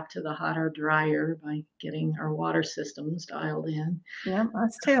adapt to the hotter, drier by getting our water systems dialed in. Yeah,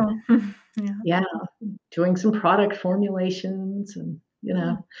 us too. Yeah, doing some product formulations and, you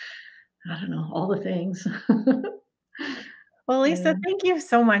know, I don't know, all the things. Well, Lisa, thank you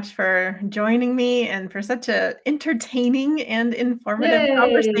so much for joining me and for such a entertaining and informative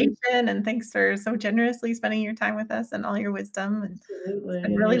conversation. And thanks for so generously spending your time with us and all your wisdom. Absolutely. It's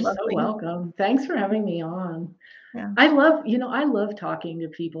been really lovely. So welcome. Thanks for having me on. Yeah. I love talking to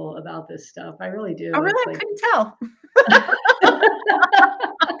people about this stuff. I really do. Oh, really? I couldn't tell.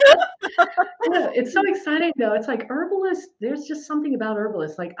 It's so exciting though. It's like herbalists, there's just something about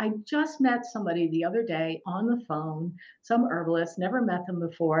herbalists. Like I just met somebody the other day on the phone, some herbalist, never met them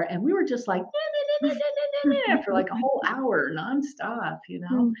before. And we were just like, for like a whole hour nonstop, you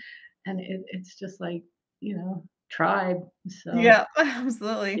know? And it's just like, you know, tribe. So yeah,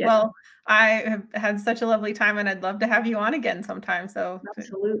 absolutely. Yeah. Well, I have had such a lovely time and I'd love to have you on again sometime. So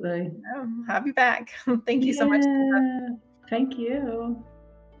absolutely. Have you back. Thank you so much. Thank you.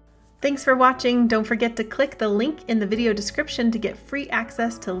 Thanks for watching. Don't forget to click the link in the video description to get free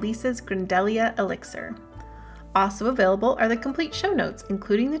access to Lisa's Grindelia Elixir. Also available are the complete show notes,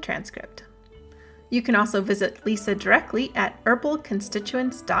 including the transcript. You can also visit Lisa directly at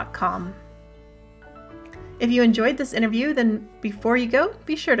herbalconstituents.com. If you enjoyed this interview, then before you go,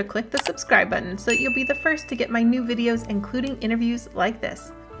 be sure to click the subscribe button so that you'll be the first to get my new videos, including interviews like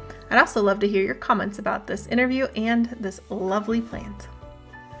this. I'd also love to hear your comments about this interview and this lovely plant.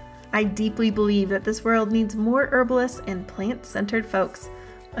 I deeply believe that this world needs more herbalists and plant-centered folks.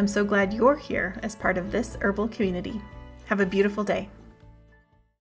 I'm so glad you're here as part of this herbal community. Have a beautiful day.